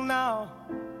alone now,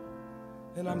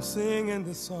 and I'm singing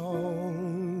the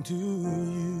song to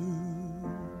you.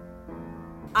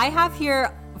 I have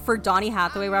here, for Donny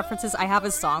Hathaway references, I have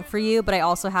a song for you, but I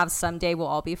also have Someday We'll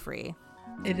All Be Free.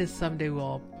 It is Someday We'll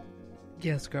All...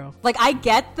 Yes, girl. Like, I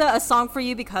get a song for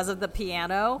you because of the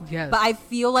piano, yes, but I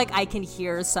feel like I can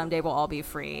hear Someday We'll All Be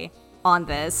Free on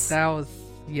this. That was...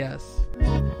 Yes.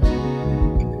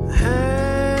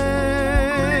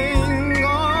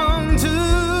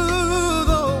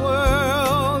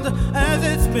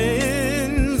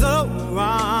 Spins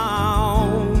around.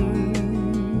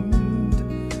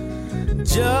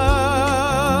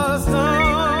 Just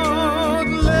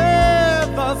don't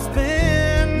let the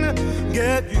spin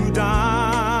get you down.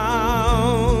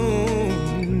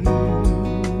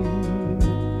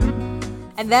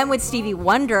 And then with Stevie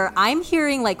Wonder, I'm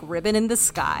hearing like Ribbon in the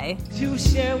Sky. To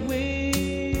share with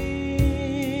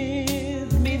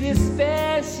me this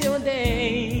special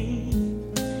day.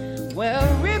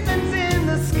 Well, ribbons in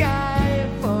the sky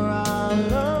for our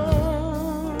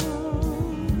love.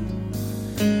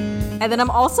 And then I'm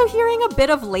also hearing a bit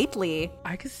of Lately.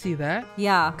 I could see that.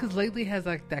 Yeah. Because Lately has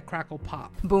like that crackle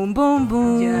pop. Boom, boom,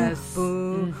 boom. Yes.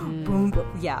 Boom, boom,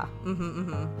 boom. Yeah.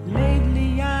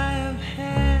 Lately I have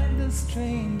had the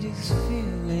strangest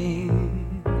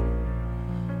feeling,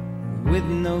 with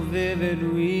no vivid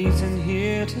reason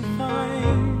here to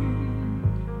find.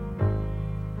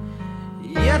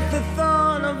 Yet the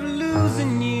thought of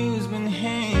losing you's been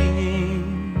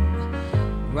hanging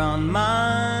round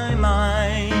my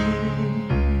mind.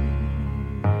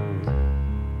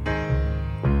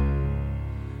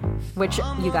 Which,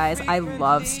 you guys, I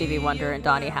love Stevie Wonder and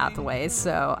Donny Hathaway,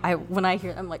 so when I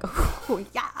hear them, I'm like, oh,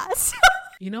 yes.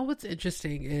 You know what's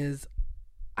interesting is,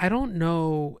 I don't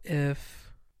know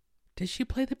if... Did she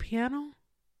play the piano?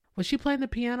 Was she playing the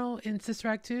piano in Sister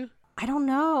Act 2? I don't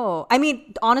know. I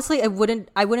mean, honestly, I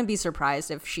wouldn't be surprised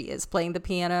if she is playing the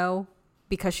piano,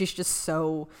 because she's just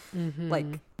so like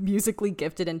musically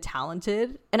gifted and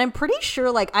talented. And I'm pretty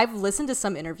sure, like, I've listened to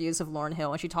some interviews of Lauryn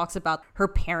Hill, and she talks about her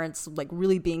parents like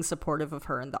really being supportive of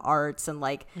her in the arts and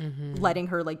like letting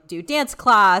her like do dance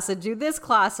class and do this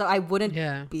class. So I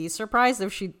wouldn't be surprised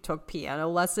if she took piano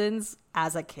lessons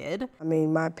as a kid. I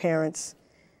mean, my parents,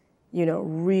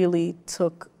 really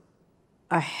took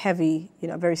a heavy,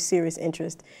 very serious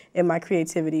interest in my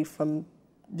creativity from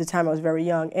the time I was very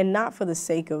young, and not for the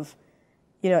sake of,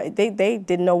 they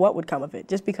didn't know what would come of it,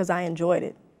 just because I enjoyed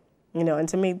it, and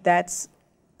to me, that's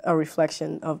a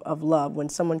reflection of love, when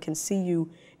someone can see you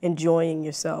enjoying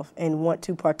yourself and want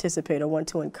to participate or want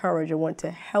to encourage or want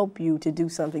to help you to do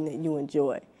something that you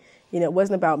enjoy. It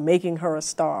wasn't about making her a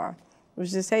star. It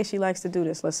was just, hey, she likes to do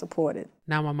this, let's support it.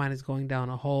 Now my mind is going down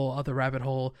a whole other rabbit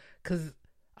hole, because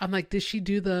I'm like, did she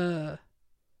do the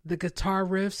guitar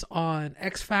riffs on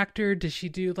X Factor? Did she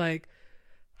do like,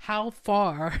 how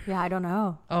far? Yeah, I don't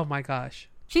know. Oh my gosh.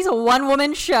 She's a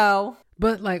one-woman show.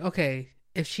 But like, okay,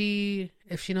 if she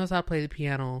knows how to play the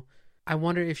piano, I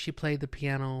wonder if she played the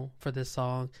piano for this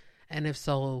song. And if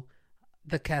so,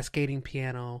 the cascading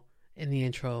piano in the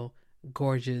intro,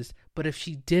 gorgeous. But if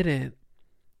she didn't,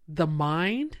 the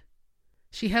mind,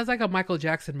 she has like a Michael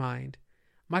Jackson mind.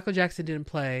 Michael Jackson didn't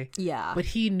play. Yeah. But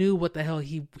he knew what the hell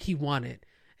he wanted.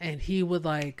 And he would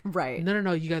like, right.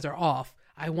 No, you guys are off.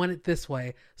 I want it this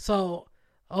way. So,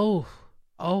 oh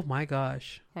my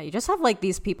gosh. Yeah, you just have like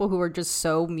these people who are just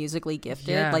so musically gifted.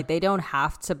 Yeah. Like, they don't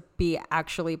have to be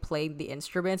actually playing the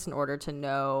instruments in order to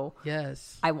know,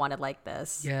 yes, I want it like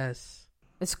this. Yes.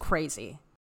 It's crazy.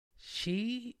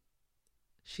 She's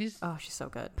so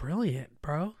good. Brilliant,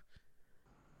 bro.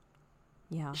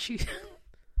 Yeah.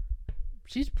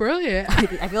 She's brilliant.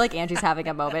 I feel like Angie's having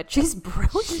a moment. She's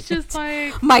brilliant. She's just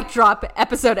like... Mic drop,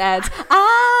 episode ends.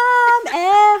 I'm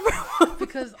everyone.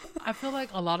 Because I feel like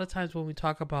a lot of times when we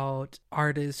talk about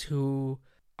artists who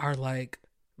are like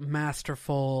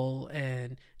masterful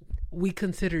and we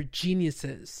consider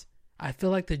geniuses, I feel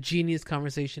like the genius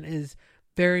conversation is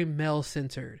very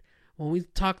male-centered. When we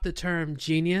talk the term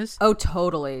genius... Oh,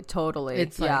 totally.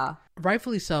 It's like,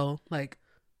 rightfully so, like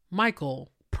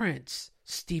Michael, Prince,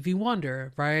 Stevie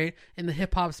Wonder, right? In the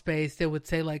hip-hop space, they would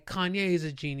say like Kanye is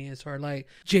a genius or like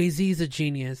Jay-Z's a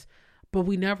genius. But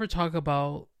we never talk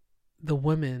about the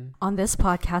women. On this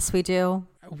podcast, we do.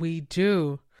 We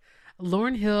do.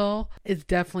 Lauryn Hill is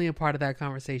definitely a part of that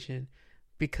conversation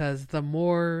because the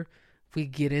more we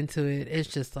get into it, it's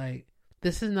just like,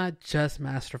 this is not just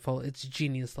masterful, it's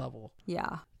genius level.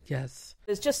 Yeah. Yes.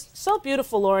 It's just so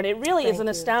beautiful, Lauryn. It really is an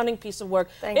astounding piece of work.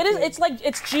 Thank it is. you. It's like,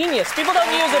 it's genius. People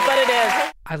don't use it, but it is.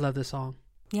 I love this song.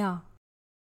 Yeah.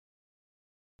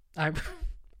 I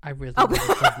really love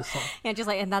this song. Angie's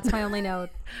like, and that's my only note.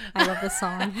 I love this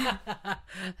song.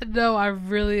 No, I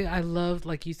love,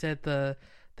 like you said, the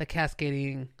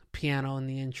cascading piano in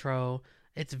the intro.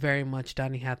 It's very much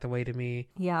Donny Hathaway to me.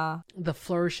 Yeah. The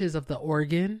flourishes of the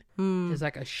organ is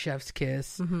like a chef's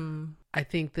kiss. Mm-hmm. I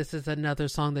think this is another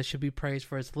song that should be praised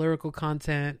for its lyrical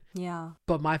content. Yeah.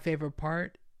 But my favorite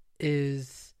part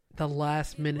is the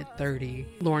last minute 30.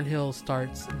 Lauryn Hill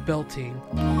starts belting.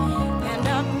 And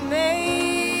I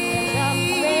made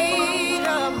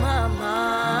up my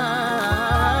mind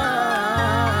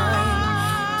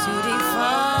to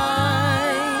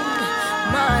define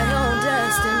my own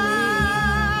destiny.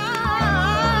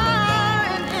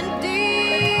 And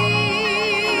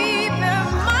deep in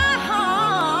my heart,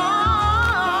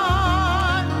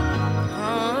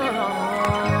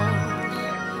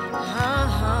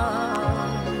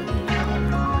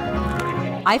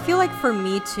 I feel like for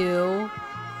me too,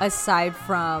 aside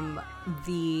from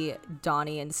the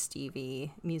Donnie and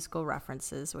Stevie musical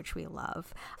references, which we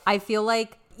love, I feel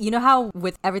like, you know how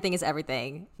with Everything is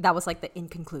Everything, that was like the in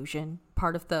conclusion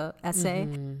part of the essay,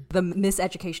 the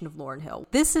Miseducation of Lauryn Hill.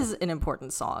 This is an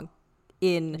important song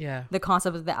in the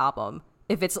concept of the album,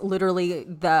 if it's literally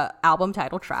the album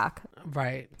title track.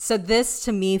 Right. So this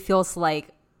to me feels like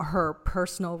her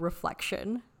personal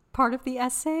reflection part of the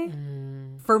essay.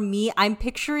 For me, I'm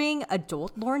picturing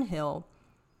adult Lauryn Hill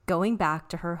going back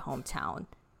to her hometown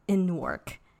in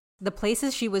Newark. The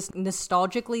places she was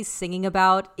nostalgically singing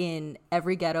about in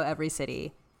every ghetto, every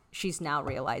city, she's now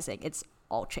realizing it's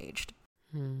all changed.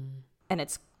 And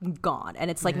it's gone.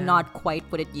 And it's like not quite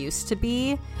what it used to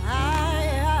be. I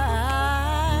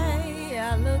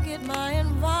look at my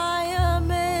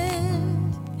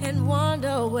environment and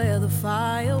wonder where the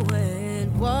fire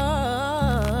went.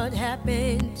 What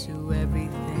happened to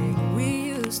everything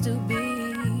we used to be?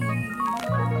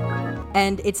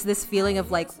 And it's this feeling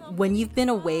of like when you've been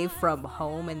away from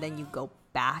home and then you go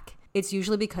back, it's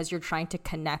usually because you're trying to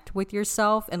connect with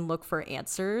yourself and look for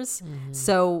answers.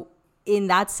 So in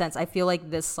that sense, I feel like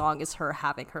this song is her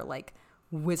having her like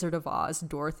Wizard of Oz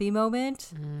Dorothy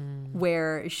moment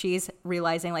where she's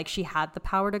realizing like she had the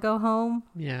power to go home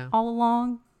all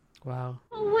along. Wow.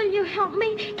 Oh, will you help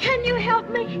me? Can you help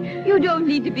me? You don't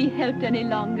need to be helped any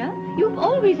longer. You've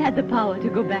always had the power to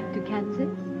go back to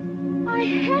Kansas. I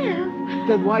have.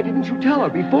 Then why didn't you tell her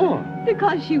before?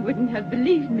 Because she wouldn't have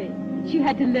believed me. She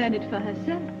had to learn it for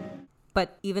herself.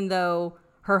 But even though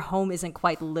her home isn't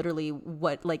quite literally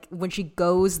what, like when she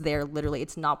goes there, literally,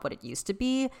 it's not what it used to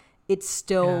be. It's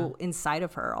still inside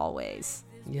of her always.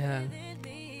 Yeah.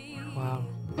 Wow.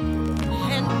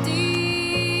 And deep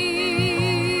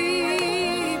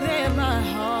in my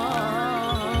heart,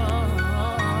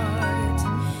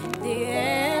 the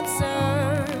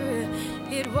answer,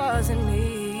 it wasn't me.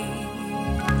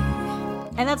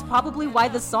 And that's probably why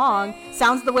the song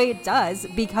sounds the way it does,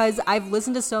 because I've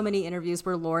listened to so many interviews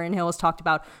where Lauryn Hill has talked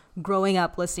about growing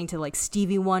up listening to like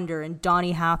Stevie Wonder and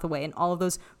Donny Hathaway and all of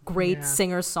those great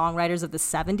singer-songwriters of the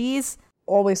 70s.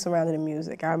 Always surrounded in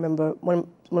music. I remember one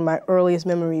of my earliest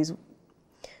memories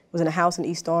was in a house in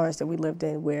East Orange that we lived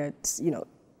in where, you know,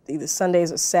 either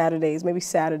Sundays or Saturdays, maybe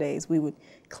Saturdays, we would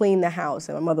clean the house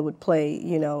and my mother would play,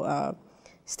 you know,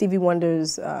 Stevie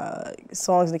Wonder's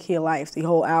Songs in the Key of Life, the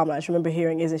whole album. I just remember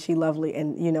hearing Isn't She Lovely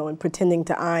and, you know, and Pretending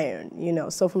to Iron, you know.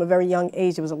 So from a very young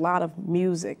age, there was a lot of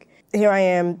music. Here I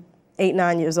am, 8,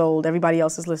 9 years old. Everybody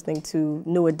else is listening to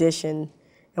New Edition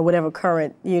and whatever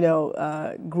current, you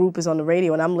know, group is on the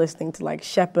radio. And I'm listening to like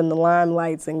Shep and the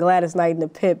Limelights and Gladys Knight and the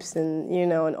Pips and, you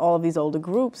know, and all of these older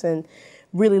groups and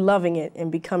really loving it and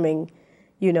becoming,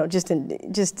 you know, just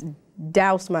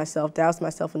doused myself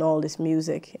in all this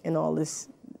music and all this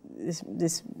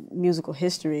this musical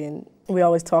history, and we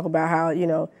always talk about how, you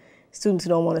know, students who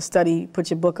don't want to study, put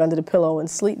your book under the pillow and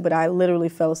sleep, but I literally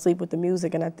fell asleep with the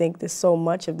music, and I think there's so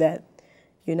much of that,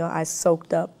 you know, I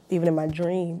soaked up even in my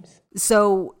dreams.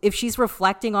 So if she's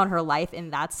reflecting on her life in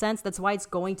that sense, that's why it's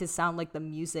going to sound like the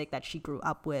music that she grew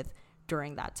up with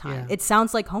during that time. Yeah. It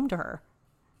sounds like home to her.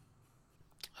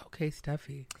 Okay,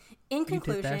 Steffi. In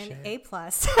conclusion, A+.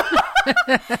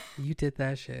 You did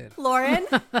that shit. Lauryn,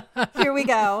 here we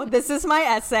go. This is my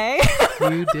essay.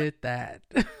 You did that.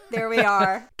 There we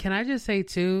are. Can I just say,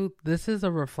 too, this is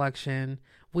a reflection.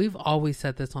 We've always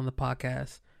said this on the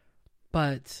podcast,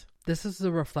 but this is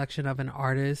a reflection of an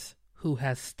artist who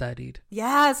has studied.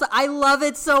 Yes, I love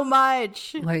it so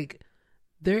much. Like,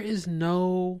 there is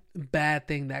no bad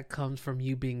thing that comes from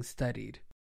you being studied.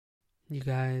 You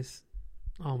guys,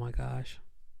 oh my gosh.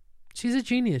 She's a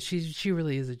genius. She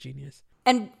really is a genius.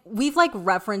 And we've like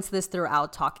referenced this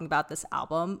throughout talking about this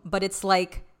album, but it's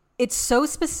like, it's so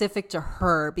specific to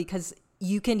her because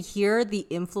you can hear the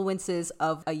influences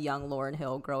of a young Lauryn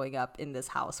Hill growing up in this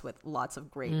house with lots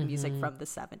of great music from the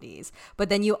 70s. But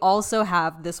then you also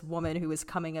have this woman who is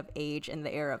coming of age in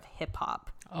the era of hip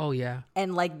hop. Oh, yeah.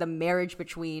 And like the marriage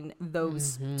between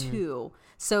those two.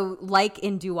 So like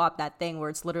in Doo-Wop, that thing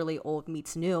where it's literally old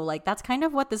meets new, like that's kind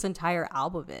of what this entire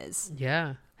album is.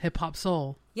 Yeah. Hip hop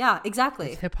soul. Yeah,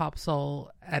 exactly. It's hip hop soul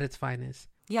at its finest.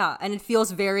 Yeah, and it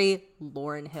feels very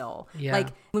Lauryn Hill. Yeah. Like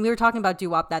when we were talking about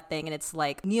Doo-Wop, that thing, and it's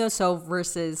like neo-soul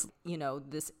versus, you know,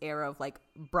 this era of like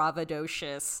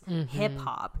bravadocious hip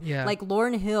hop. Yeah. Like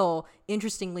Lauryn Hill,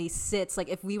 interestingly, sits, like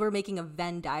if we were making a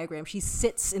Venn diagram, she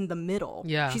sits in the middle.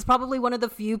 Yeah. She's probably one of the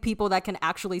few people that can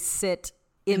actually sit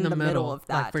in the middle of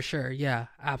that. Like for sure. Yeah,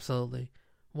 absolutely.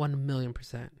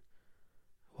 1,000,000%.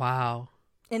 Wow.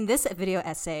 In this video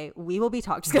essay, we will be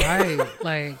talking. Right.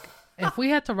 Like, if we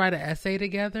had to write an essay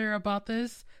together about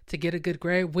this to get a good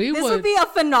grade, this would be a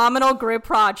phenomenal group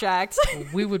project.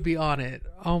 We would be on it.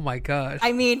 Oh my gosh.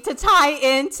 I mean, to tie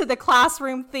into the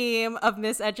classroom theme of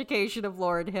Miseducation of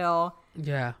Lauryn Hill.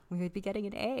 Yeah. We would be getting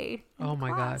an A. Oh my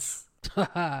gosh.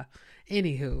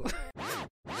 Anywho.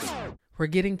 We're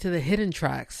getting to the hidden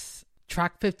tracks.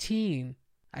 Track 15.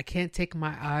 I Can't Take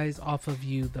My Eyes Off of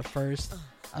You, the first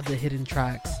of the hidden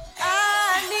tracks.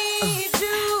 I need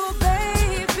you,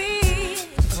 baby.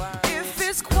 If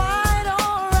it's quite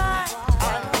alright,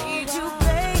 I need you,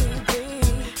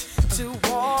 baby, to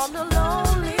warm the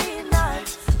lonely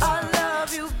night. I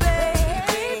love you,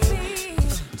 baby.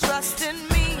 Trust in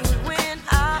me when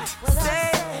I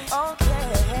say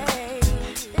okay.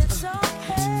 It's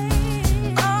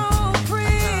okay. Oh,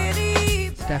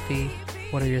 pretty. Steffi,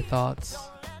 what are your thoughts?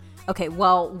 Okay,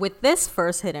 well, with this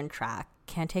first hidden track,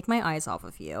 Can't Take My Eyes Off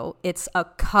of You, it's a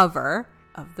cover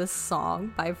of the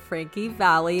song by Frankie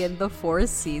Valli and the Four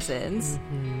Seasons.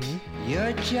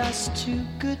 You're just too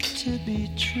good to be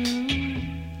true.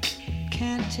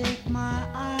 Can't take my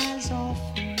eyes off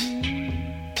of you.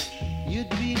 You'd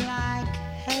be like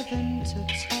heaven to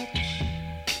touch.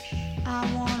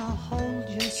 I wanna hold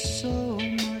you so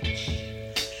much.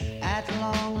 At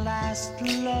long last,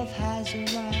 love has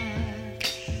arrived,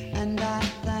 and I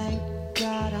thank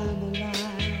God I'm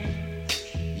alive.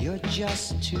 You're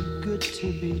just too good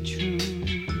to be true.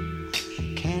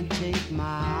 Can't take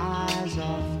my eyes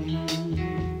off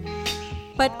you.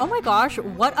 But oh my gosh,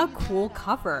 what a cool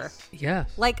cover. Yeah.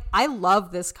 Like, I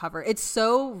love this cover. It's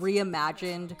so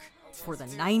reimagined for the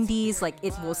 90s. Like,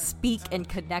 it will speak and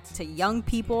connect to young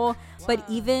people, but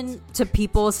even to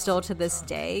people still to this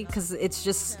day, because it's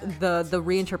just the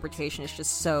reinterpretation is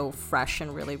just so fresh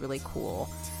and really, really cool.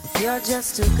 You're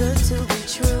just too good to be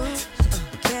true.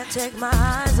 Can't take my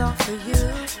eyes off of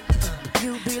you.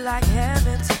 You be like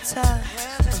heaven to touch.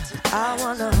 I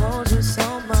wanna hold you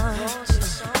so much.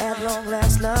 At long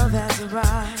last, love has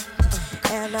arrived,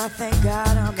 and I thank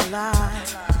God I'm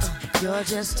alive. You're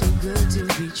just too good to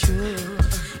be true.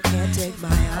 Can't take my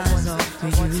eyes off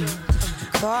of you.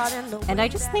 And I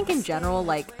just think in general,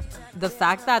 like, the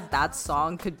fact that that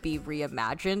song could be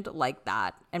reimagined like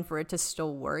that and for it to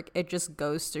still work, it just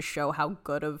goes to show how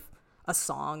good of a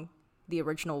song the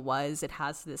original was. It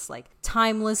has this like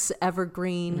timeless,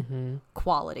 evergreen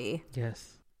quality.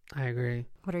 Yes, I agree.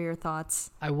 What are your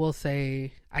thoughts? I will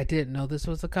say I didn't know this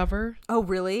was a cover. Oh,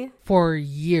 really? For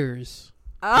years.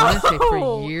 I want to say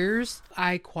for years,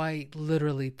 I quite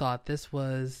literally thought this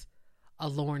was a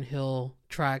Lauryn Hill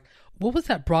track. What was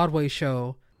that Broadway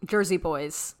show? Jersey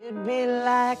Boys. It'd be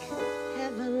like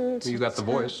heaven to You got the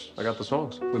voice. I got the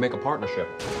songs. We make a partnership.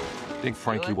 Think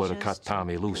Frankie would have cut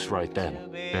Tommy loose right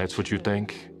then. That's what you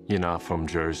think? You're not from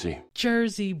Jersey.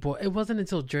 Jersey Boy. It wasn't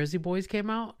until Jersey Boys came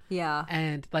out. Yeah.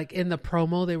 And like in the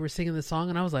promo, they were singing the song,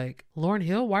 and I was like, Lauryn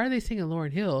Hill? Why are they singing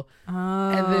Lauryn Hill? Oh.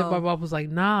 And then my mom was like,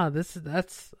 nah, that's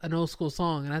an old school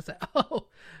song. And I said, oh,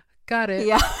 got it.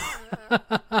 Yeah.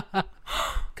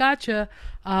 Gotcha.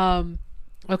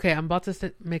 Okay, I'm about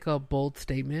to make a bold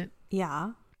statement.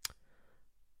 Yeah.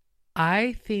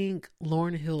 I think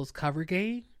Lauryn Hill's cover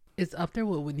game is up there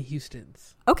with Whitney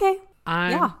Houston's. Okay.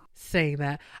 I'm saying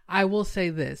that. I will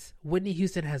say this. Whitney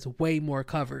Houston has way more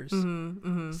covers.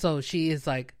 So she is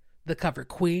like the cover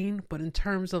queen. But in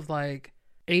terms of like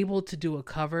able to do a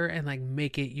cover and like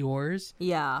make it yours.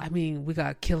 Yeah. I mean, we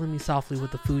got Killing Me Softly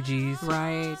with the Fugees.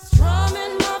 Right.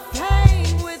 Strumming my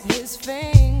pain with his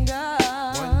fingers.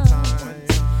 One time.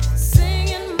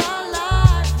 Singing my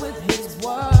life with his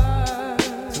words.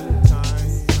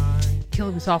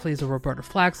 Killing Me Softly is a Roberta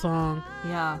Flack song.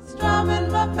 Yeah.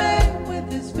 Strumming my pain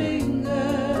with his fingers.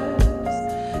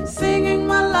 Singing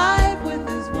my life with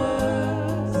his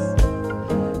words.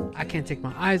 I Can't Take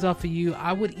My Eyes Off of You.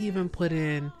 I would even put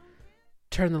in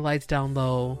Turn the Lights Down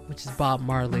Low, which is Bob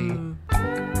Marley.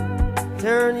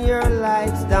 Turn your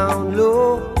lights down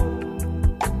low.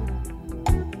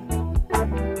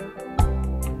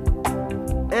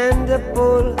 And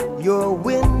pull your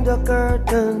window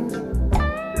curtains.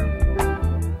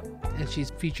 And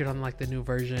she's featured on like the new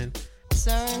version.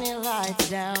 Turn your lights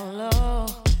down low.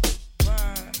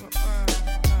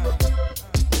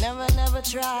 Never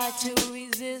try to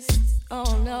resist.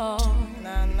 Oh no.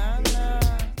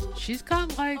 She's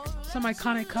got like some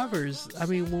iconic covers. I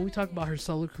mean, when we talk about her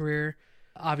solo career,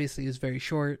 obviously it's very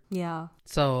short. Yeah.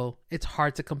 So it's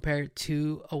hard to compare it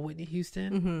to a Whitney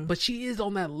Houston. But she is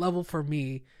on that level for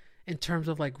me in terms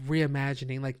of like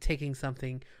reimagining, like taking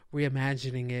something,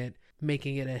 reimagining it,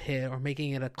 making it a hit or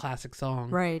making it a classic song.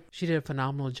 Right. She did a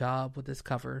phenomenal job with this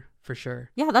cover for sure.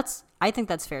 Yeah, I think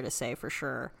that's fair to say for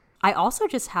sure. I also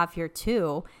just have here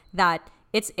too that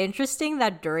it's interesting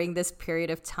that during this period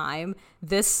of time,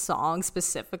 this song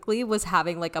specifically was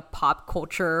having like a pop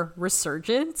culture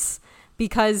resurgence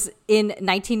because in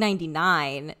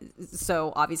 1999,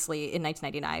 so obviously in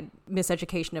 1999,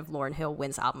 Miseducation of Lauryn Hill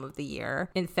wins Album of the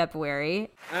Year in February.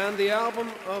 And the Album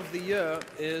of the Year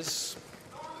is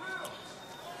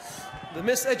The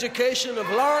Miseducation of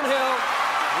Lauryn Hill.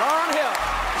 Lauryn Hill.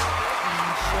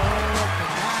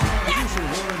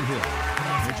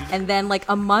 And then like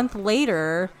a month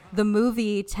later, the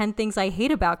movie 10 Things I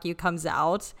Hate About You comes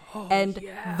out.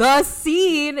 The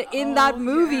scene in that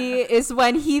movie is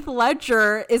when Heath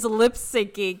Ledger is lip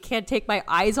syncing Can't Take My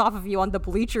Eyes Off of You on the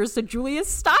bleachers to Julia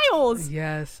Stiles.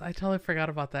 Yes, I totally forgot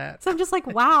about that. So I'm just like,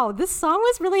 wow, this song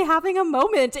was really having a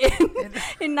moment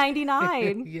in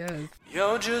 99. Yes.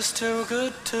 You're just too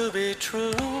good to be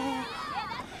true.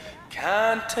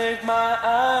 Can't take my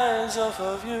eyes off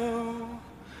of you.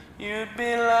 You'd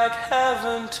be like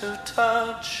heaven to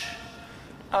touch.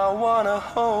 I wanna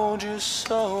hold you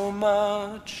so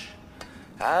much.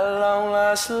 At long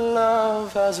last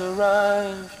love has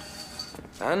arrived,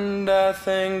 and I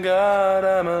thank God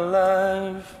I'm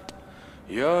alive.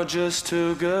 You're just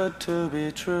too good to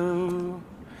be true.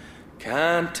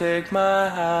 Can't take my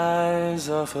eyes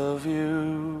off of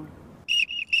you.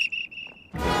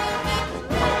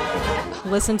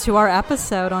 Listen to our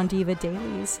episode on Diva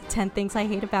Dailies, 10 Things I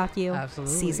Hate About You.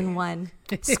 Absolutely. Season 1.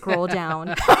 Scroll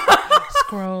down.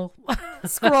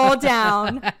 Scroll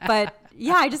down. But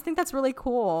yeah, I just think that's really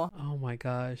cool. Oh my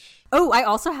gosh. Oh, I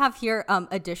also have here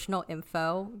additional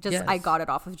info. Yes. I got it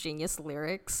off of Genius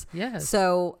Lyrics. Yes.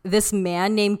 So this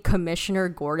man named Commissioner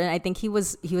Gordon, I think he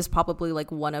was probably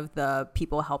like one of the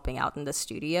people helping out in the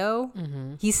studio.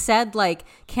 He said like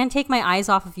Can't Take My Eyes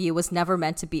Off of You was never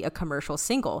meant to be a commercial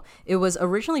single. It was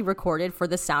originally recorded for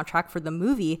the soundtrack for the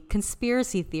movie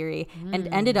Conspiracy Theory and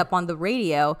ended up on the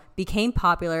radio, became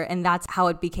popular, and that's how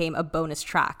it became a bonus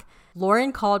track.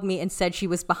 Lauryn called me and said she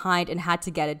was behind and had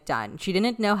to get it done. She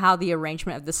didn't know how the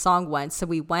arrangement of the song went, so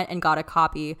we went and got a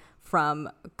copy from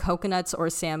Coconuts or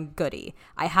Sam Goody.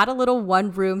 I had a little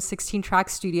one-room 16-track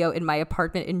studio in my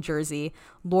apartment in Jersey.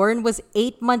 Lauryn was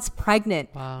 8 months pregnant,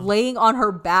 laying on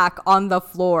her back on the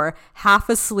floor, half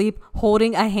asleep,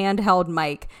 holding a handheld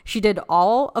mic. She did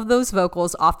all of those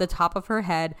vocals off the top of her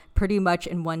head pretty much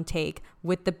in one take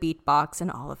with the beatbox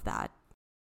and all of that.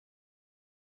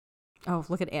 Oh,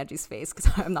 look at Angie's face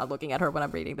because I'm not looking at her when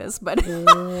I'm reading this, but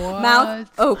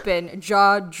mouth open,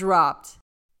 jaw dropped.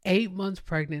 8 months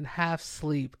pregnant, half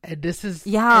sleep. And this is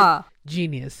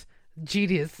genius.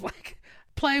 Like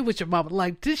playing with your mama.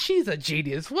 Like she's a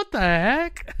genius. What the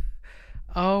heck?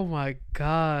 Oh my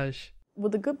gosh.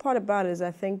 Well, the good part about it is I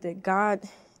think that God,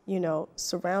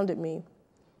 surrounded me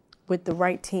with the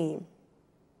right team,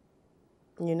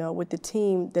 you know, with the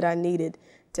team that I needed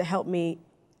to help me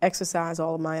exercise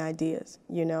all of my ideas.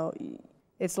 You know,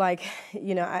 it's like,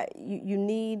 you know, you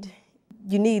need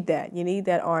that. You need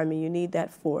that army. You need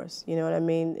that force. You know what I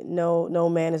mean? No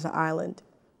man is an island.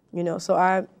 You know, so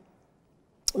I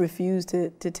refused to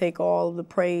take all of the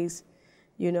praise,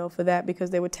 you know, for that, because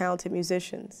they were talented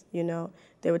musicians. You know,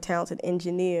 they were talented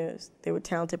engineers. They were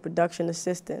talented production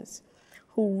assistants,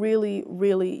 who really,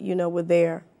 really, you know, were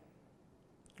there.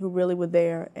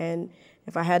 And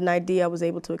if I had an idea, I was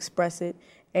able to express it,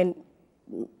 and,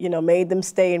 you know, made them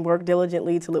stay and work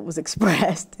diligently till it was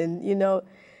expressed. And, you know,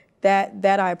 that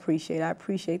I appreciate. I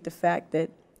appreciate the fact that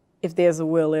if there's a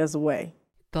will, there's a way.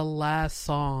 The last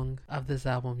song of this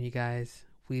album, you guys,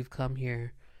 we've come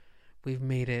here. We've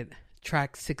made it.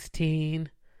 Track 16,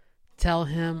 Tell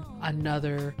Him,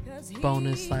 another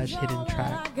bonus / hidden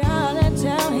track. I gotta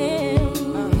tell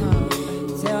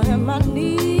him I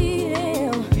need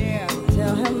him. Yeah.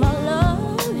 Tell him I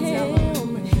love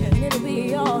him. And it'll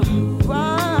be alright.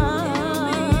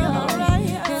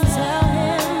 And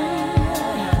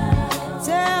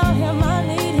tell him I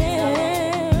need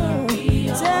him.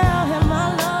 Tell him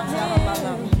I love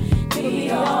him. It'll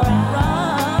be alright.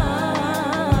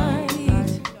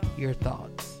 Your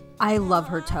thoughts? I love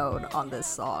her tone on this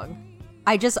song.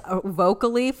 I just,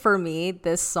 vocally, for me,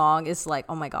 this song is like,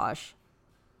 oh my gosh.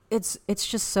 It's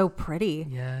just so pretty.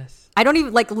 Yes. I don't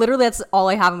even, like, literally that's all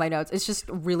I have in my notes. It's just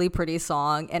a really pretty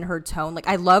song, and her tone, like,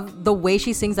 I love the way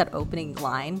she sings that opening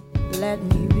line. Let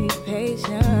me be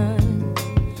patient.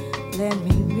 Let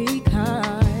me be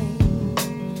kind.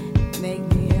 Make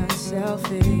me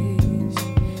unselfish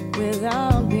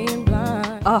without being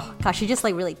blind. Oh gosh, she just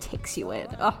like really takes you in.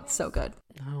 Oh, so good.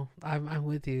 No, I'm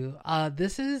with you.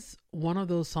 This is one of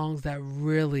those songs that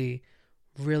really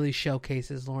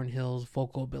showcases Lauryn Hill's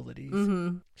vocal abilities.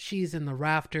 Mm-hmm. She's in the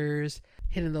rafters,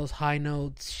 hitting those high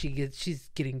notes. She's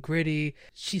getting gritty.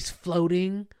 She's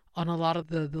floating on a lot of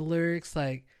the lyrics.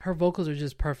 Like, her vocals are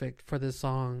just perfect for this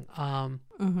song.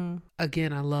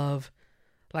 Again, I love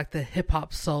like the hip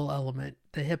hop soul element,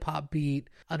 the hip hop beat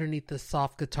underneath the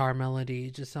soft guitar melody.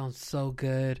 It just sounds so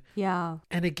good. Yeah.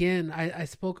 And again, I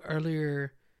spoke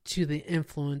earlier to the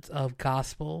influence of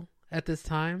gospel at this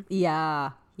time.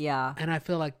 Yeah. Yeah. And I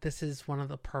feel like this is one of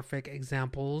the perfect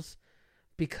examples,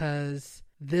 because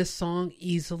this song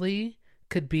easily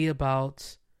could be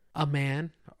about a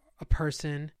man, a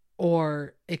person,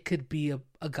 or it could be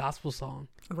a gospel song.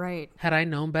 Right. Had I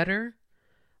known better,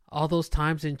 all those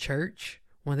times in church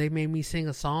when they made me sing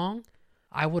a song,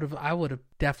 I would have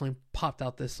definitely popped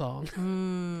out this song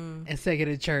and sang it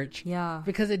in church. Yeah.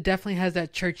 Because it definitely has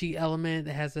that churchy element.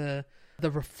 It has the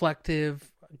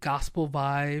reflective gospel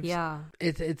vibes. Yeah.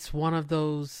 It's one of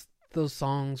those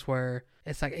songs where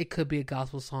it's like, it could be a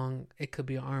gospel song, it could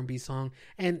be an R&B song.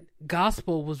 And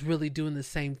gospel was really doing the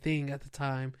same thing at the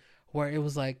time, where it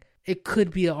was like, it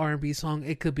could be an R&B song,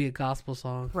 it could be a gospel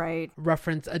song. Right.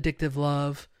 Reference Addictive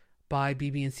Love by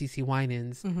BB and CeCe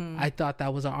Winans. Mm-hmm. I thought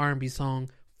that was an R&B song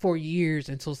for years,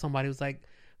 until somebody was like,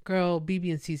 girl,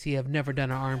 BB and CeCe have never done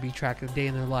an R&B track a day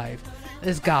in their life.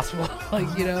 It's gospel.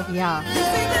 Like, you know? Yeah.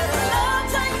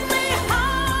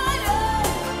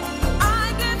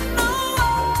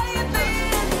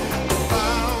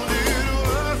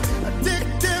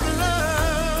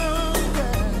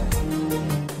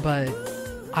 But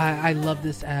I love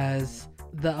this as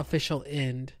the official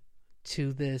end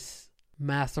to this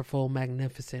masterful,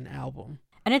 magnificent album.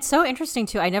 And it's so interesting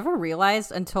too. I never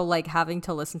realized until like having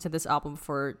to listen to this album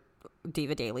for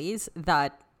Diva Dailies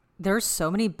that there's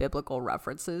so many biblical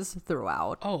references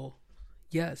throughout. Oh,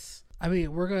 yes. I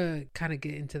mean, we're going to kind of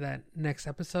get into that next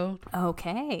episode.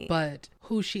 Okay. But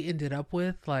who she ended up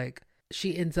with, like,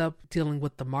 she ends up dealing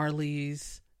with the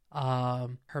Marleys,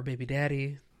 her baby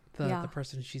daddy, the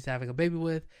person she's having a baby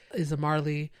with is a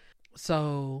Marley.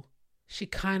 So she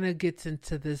kind of gets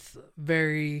into this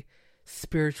very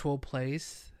spiritual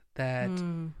place that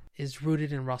is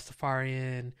rooted in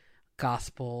Rastafarian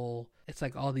gospel. It's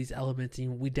like all these elements,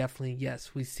 and we definitely,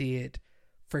 yes, we see it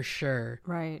for sure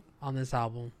right on this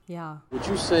album. Yeah. Would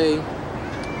you say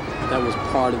that was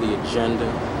part of the agenda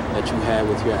that you had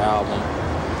with your album?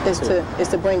 Is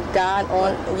to bring God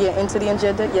on, into the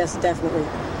agenda? Yes, definitely.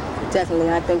 Definitely.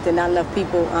 I think that not enough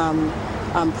people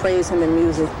praise him in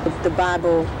music. The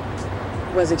Bible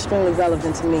was extremely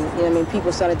relevant to me. You know what I mean?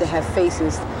 People started to have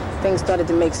faces. Things started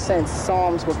to make sense.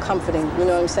 Psalms were comforting. You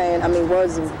know what I'm saying? I mean,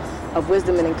 words of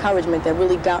wisdom and encouragement that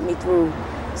really got me through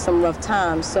some rough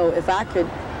times. So if I could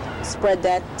spread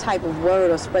that type of word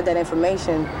or spread that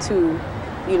information to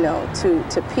you know,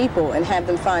 to people and have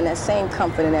them find that same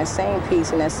comfort and that same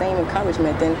peace and that same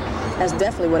encouragement, then that's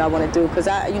definitely what I want to do. Because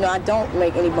I don't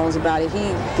make any bones about it. He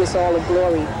gets all the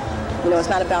glory. You know, it's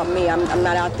not about me. I'm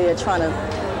not out there trying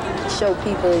to show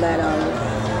people that,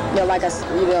 like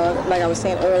I was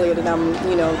saying earlier, that I'm,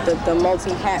 the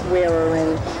multi-hat wearer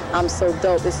and I'm so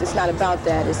dope. It's not about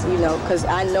that. It's, because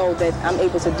I know that I'm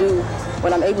able to do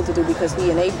what I'm able to do because he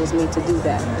enables me to do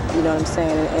that. You know what I'm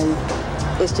saying?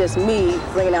 And it's just me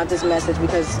bringing out this message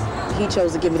because he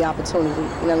chose to give me the opportunity. You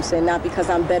know what I'm saying? Not because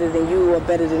I'm better than you or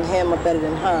better than him or better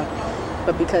than her,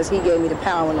 but because he gave me the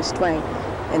power and the strength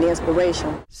and the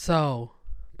inspiration. So,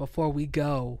 before we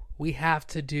go, we have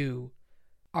to do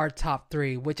our top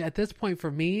 3, which at this point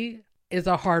for me is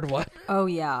a hard one. Oh,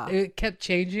 yeah. It kept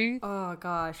changing. Oh,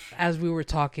 gosh. As we were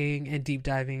talking and deep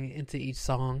diving into each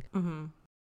song. Mm-hmm.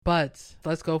 But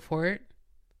let's go for it.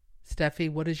 Steffi,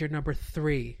 what is your number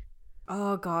 3?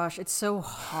 Oh, gosh. It's so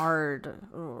hard.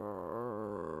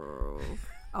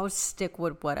 I'll stick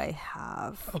with what I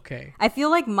have. Okay. I feel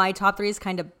like my top 3 is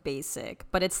kind of basic,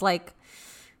 but it's like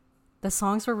the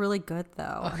songs were really good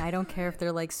though. And I don't care if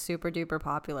they're like super duper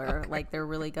popular. Like they're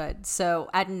really good. So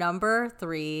at number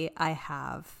 3, I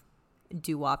have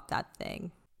Doo-Wop That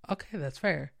Thing. Okay, that's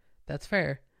fair. That's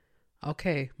fair.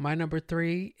 Okay, my number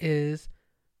 3 is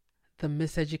The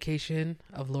Miseducation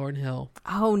of Lauryn Hill.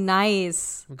 Oh,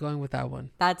 nice. I'm going with that one.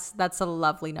 That's a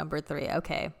lovely number 3.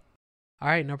 Okay. All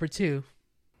right, number 2.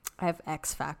 I have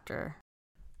X Factor.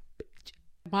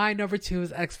 My number 2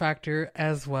 is X Factor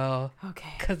as well. Okay.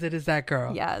 Because it is that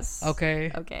girl. Yes.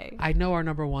 Okay. Okay. I know our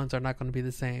number 1s are not going to be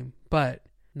the same, but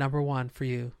number 1 for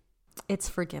you. It's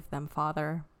Forgive Them,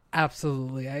 Father.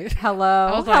 Absolutely.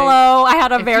 Hello. I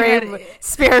had a very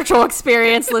spiritual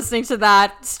experience listening to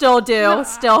that. Still do. No,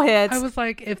 still hits. I was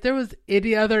like, if there was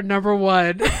any other number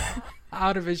 1, I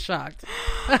would have been shocked.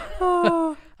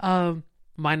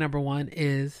 My number 1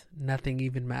 is Nothing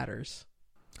Even Matters.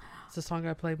 It's the song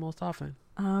I play most often.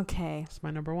 Okay. It's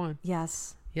my number 1.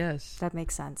 Yes. Yes. That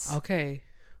makes sense. Okay.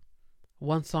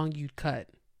 One song you'd cut.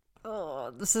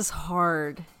 Oh, this is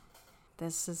hard.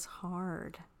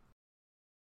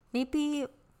 Maybe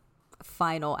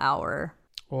Final Hour.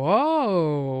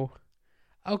 Whoa.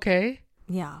 Okay.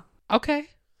 Yeah. Okay.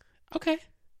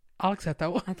 I'll accept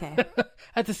that one. Okay. I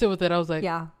had to sit with it. I was like,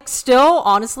 yeah. Still,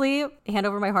 honestly, hand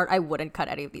over my heart, I wouldn't cut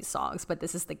any of these songs, but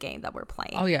this is the game that we're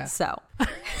playing. Oh, yeah. So.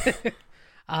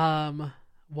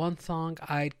 One song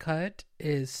I'd cut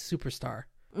is Superstar.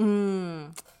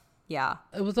 Yeah.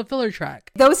 It was a filler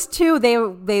track. Those two,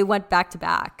 they went back to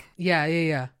back. Yeah.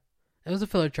 It was a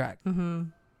filler track. Mm-hmm.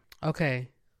 Okay.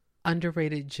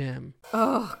 Underrated gem.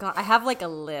 Oh, God. I have like a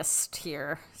list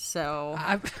here. So.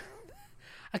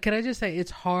 Can I just say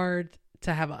it's hard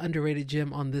to have an underrated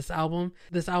gem on this album.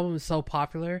 This album is so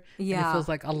popular. Yeah. And it feels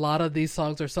like a lot of these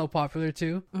songs are so popular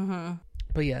too. Mm-hmm.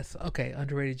 But yes, okay,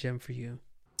 underrated gem for you.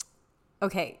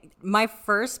 Okay, my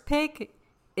first pick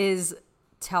is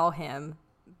Tell Him,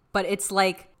 but it's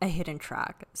like a hidden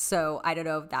track. So I don't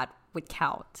know if that would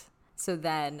count. So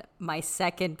then my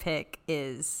second pick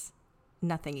is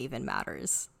Nothing Even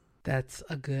Matters. That's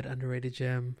a good underrated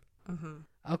gem.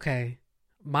 Mm-hmm. Okay.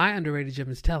 My underrated gem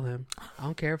is Tell Him. I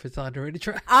don't care if it's an underrated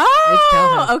track. Oh, it's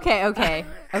Tell Him.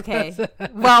 Okay.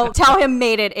 Well, Tell Him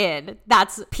made it in.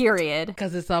 That's period.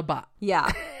 Because it's a bop.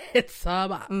 Yeah. It's a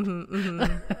bop.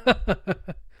 Mm-hmm.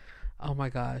 Oh my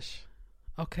gosh.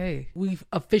 Okay. We've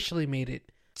officially made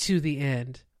it to the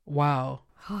end. Wow.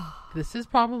 This is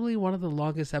probably one of the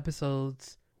longest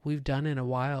episodes we've done in a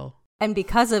while. And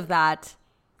because of that,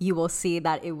 you will see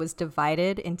that it was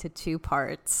divided into 2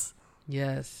 parts.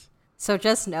 Yes. So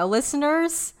just know,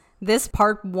 listeners, this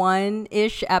part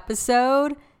 1-ish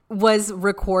episode was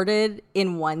recorded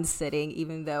in one sitting,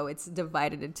 even though it's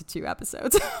divided into 2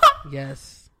 episodes.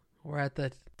 Yes. We're at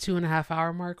the 2.5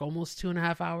 hour mark, almost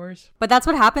 2.5 hours. But that's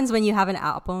what happens when you have an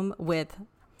album with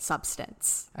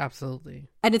substance. Absolutely.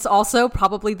 And it's also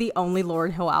probably the only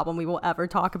Lauryn Hill album we will ever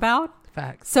talk about.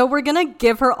 Facts. So we're going to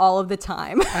give her all of the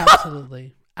time.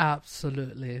 Absolutely.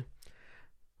 Absolutely.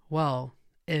 Well,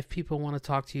 if people want to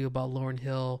talk to you about Lauryn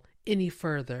Hill any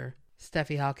further,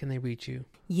 Steffi, how can they reach you?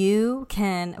 You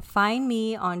can find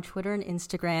me on Twitter and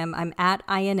Instagram. I'm at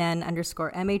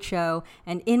INN_MHO,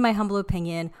 and in my humble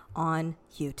opinion, on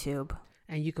YouTube.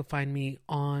 And you can find me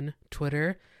on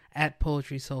Twitter at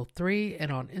PoetrySoul3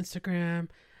 and on Instagram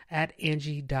at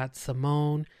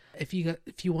Angie.Simone. If you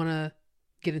want to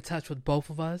get in touch with both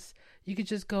of us, you can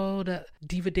just go to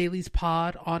Diva Daily's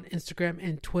Pod on Instagram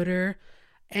and Twitter.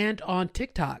 And on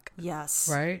TikTok. Yes.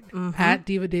 Right? Mm-hmm. At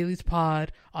Diva Daily's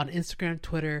Pod on Instagram,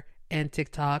 Twitter, and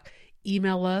TikTok.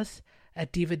 Email us,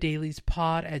 at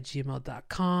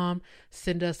divadailiespod@gmail.com.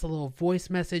 Send us a little voice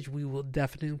message. We will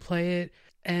definitely play it.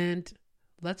 And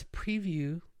let's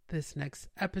preview this next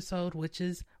episode, which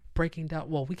is breaking down.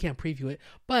 Well, we can't preview it,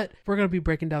 but we're going to be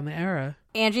breaking down the era.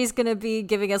 Angie's going to be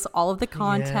giving us all of the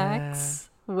context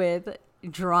with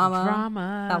drama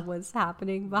that was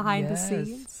happening behind the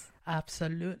scenes.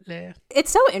 Absolutely.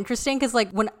 It's so interesting because like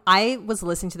when I was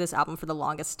listening to this album for the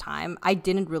longest time, I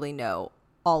didn't really know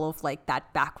all of like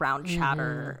that background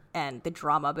chatter and the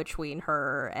drama between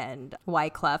her and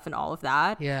Wyclef and all of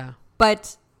that. Yeah.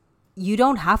 But you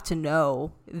don't have to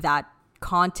know that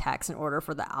context in order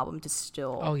for the album to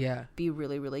still be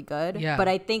really, really good. Yeah. But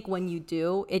I think when you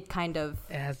do, it kind of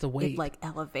it has the weight. It like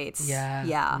elevates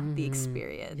the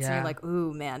experience. Yeah. And you're like,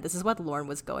 ooh man, this is what Lauryn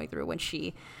was going through when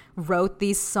she wrote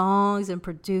these songs and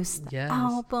produced the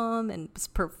album and was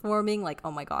performing. Like,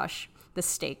 oh my gosh, the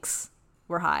stakes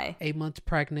were high. 8 months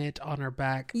pregnant on her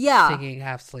back, singing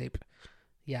Half Sleep.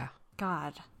 Yeah.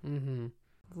 God.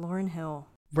 Lauryn Hill.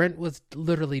 Rent was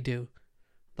literally due.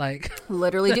 Like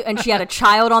literally due, and she had a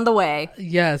child on the way.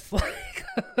 Yes.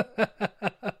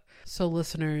 So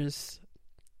listeners,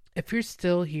 if you're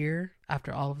still here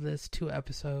after all of this 2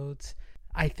 episodes,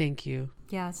 I thank you.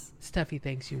 Yes. Steffi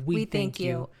thanks you. We thank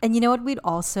you. And you know what we'd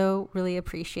also really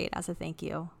appreciate as a thank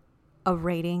you? A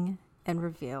rating and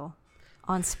review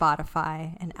on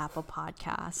Spotify and Apple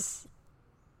Podcasts.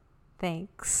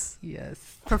 Thanks.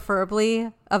 Yes.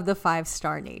 Preferably of the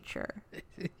 5-star nature.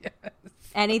 Yes.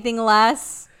 Anything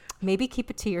less, maybe keep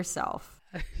it to yourself.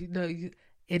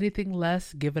 Anything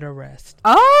less, give it a rest.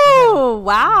 Oh,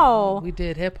 wow. We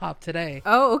did hip hop today.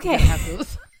 Oh, okay.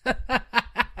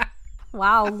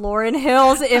 Wow, Lauryn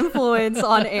Hill's influence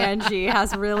on Angie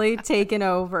has really taken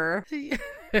over.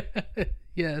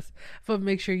 Yes, but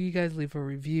make sure you guys leave a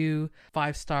review.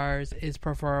 5 stars is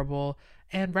preferable,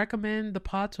 and recommend the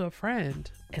pod to a friend.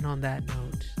 And on that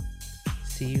note,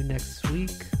 see you next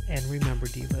week, and remember,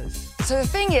 divas. So the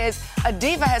thing is, a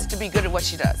diva has to be good at what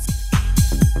she does.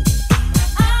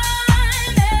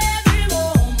 I'm every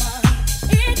woman.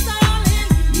 It's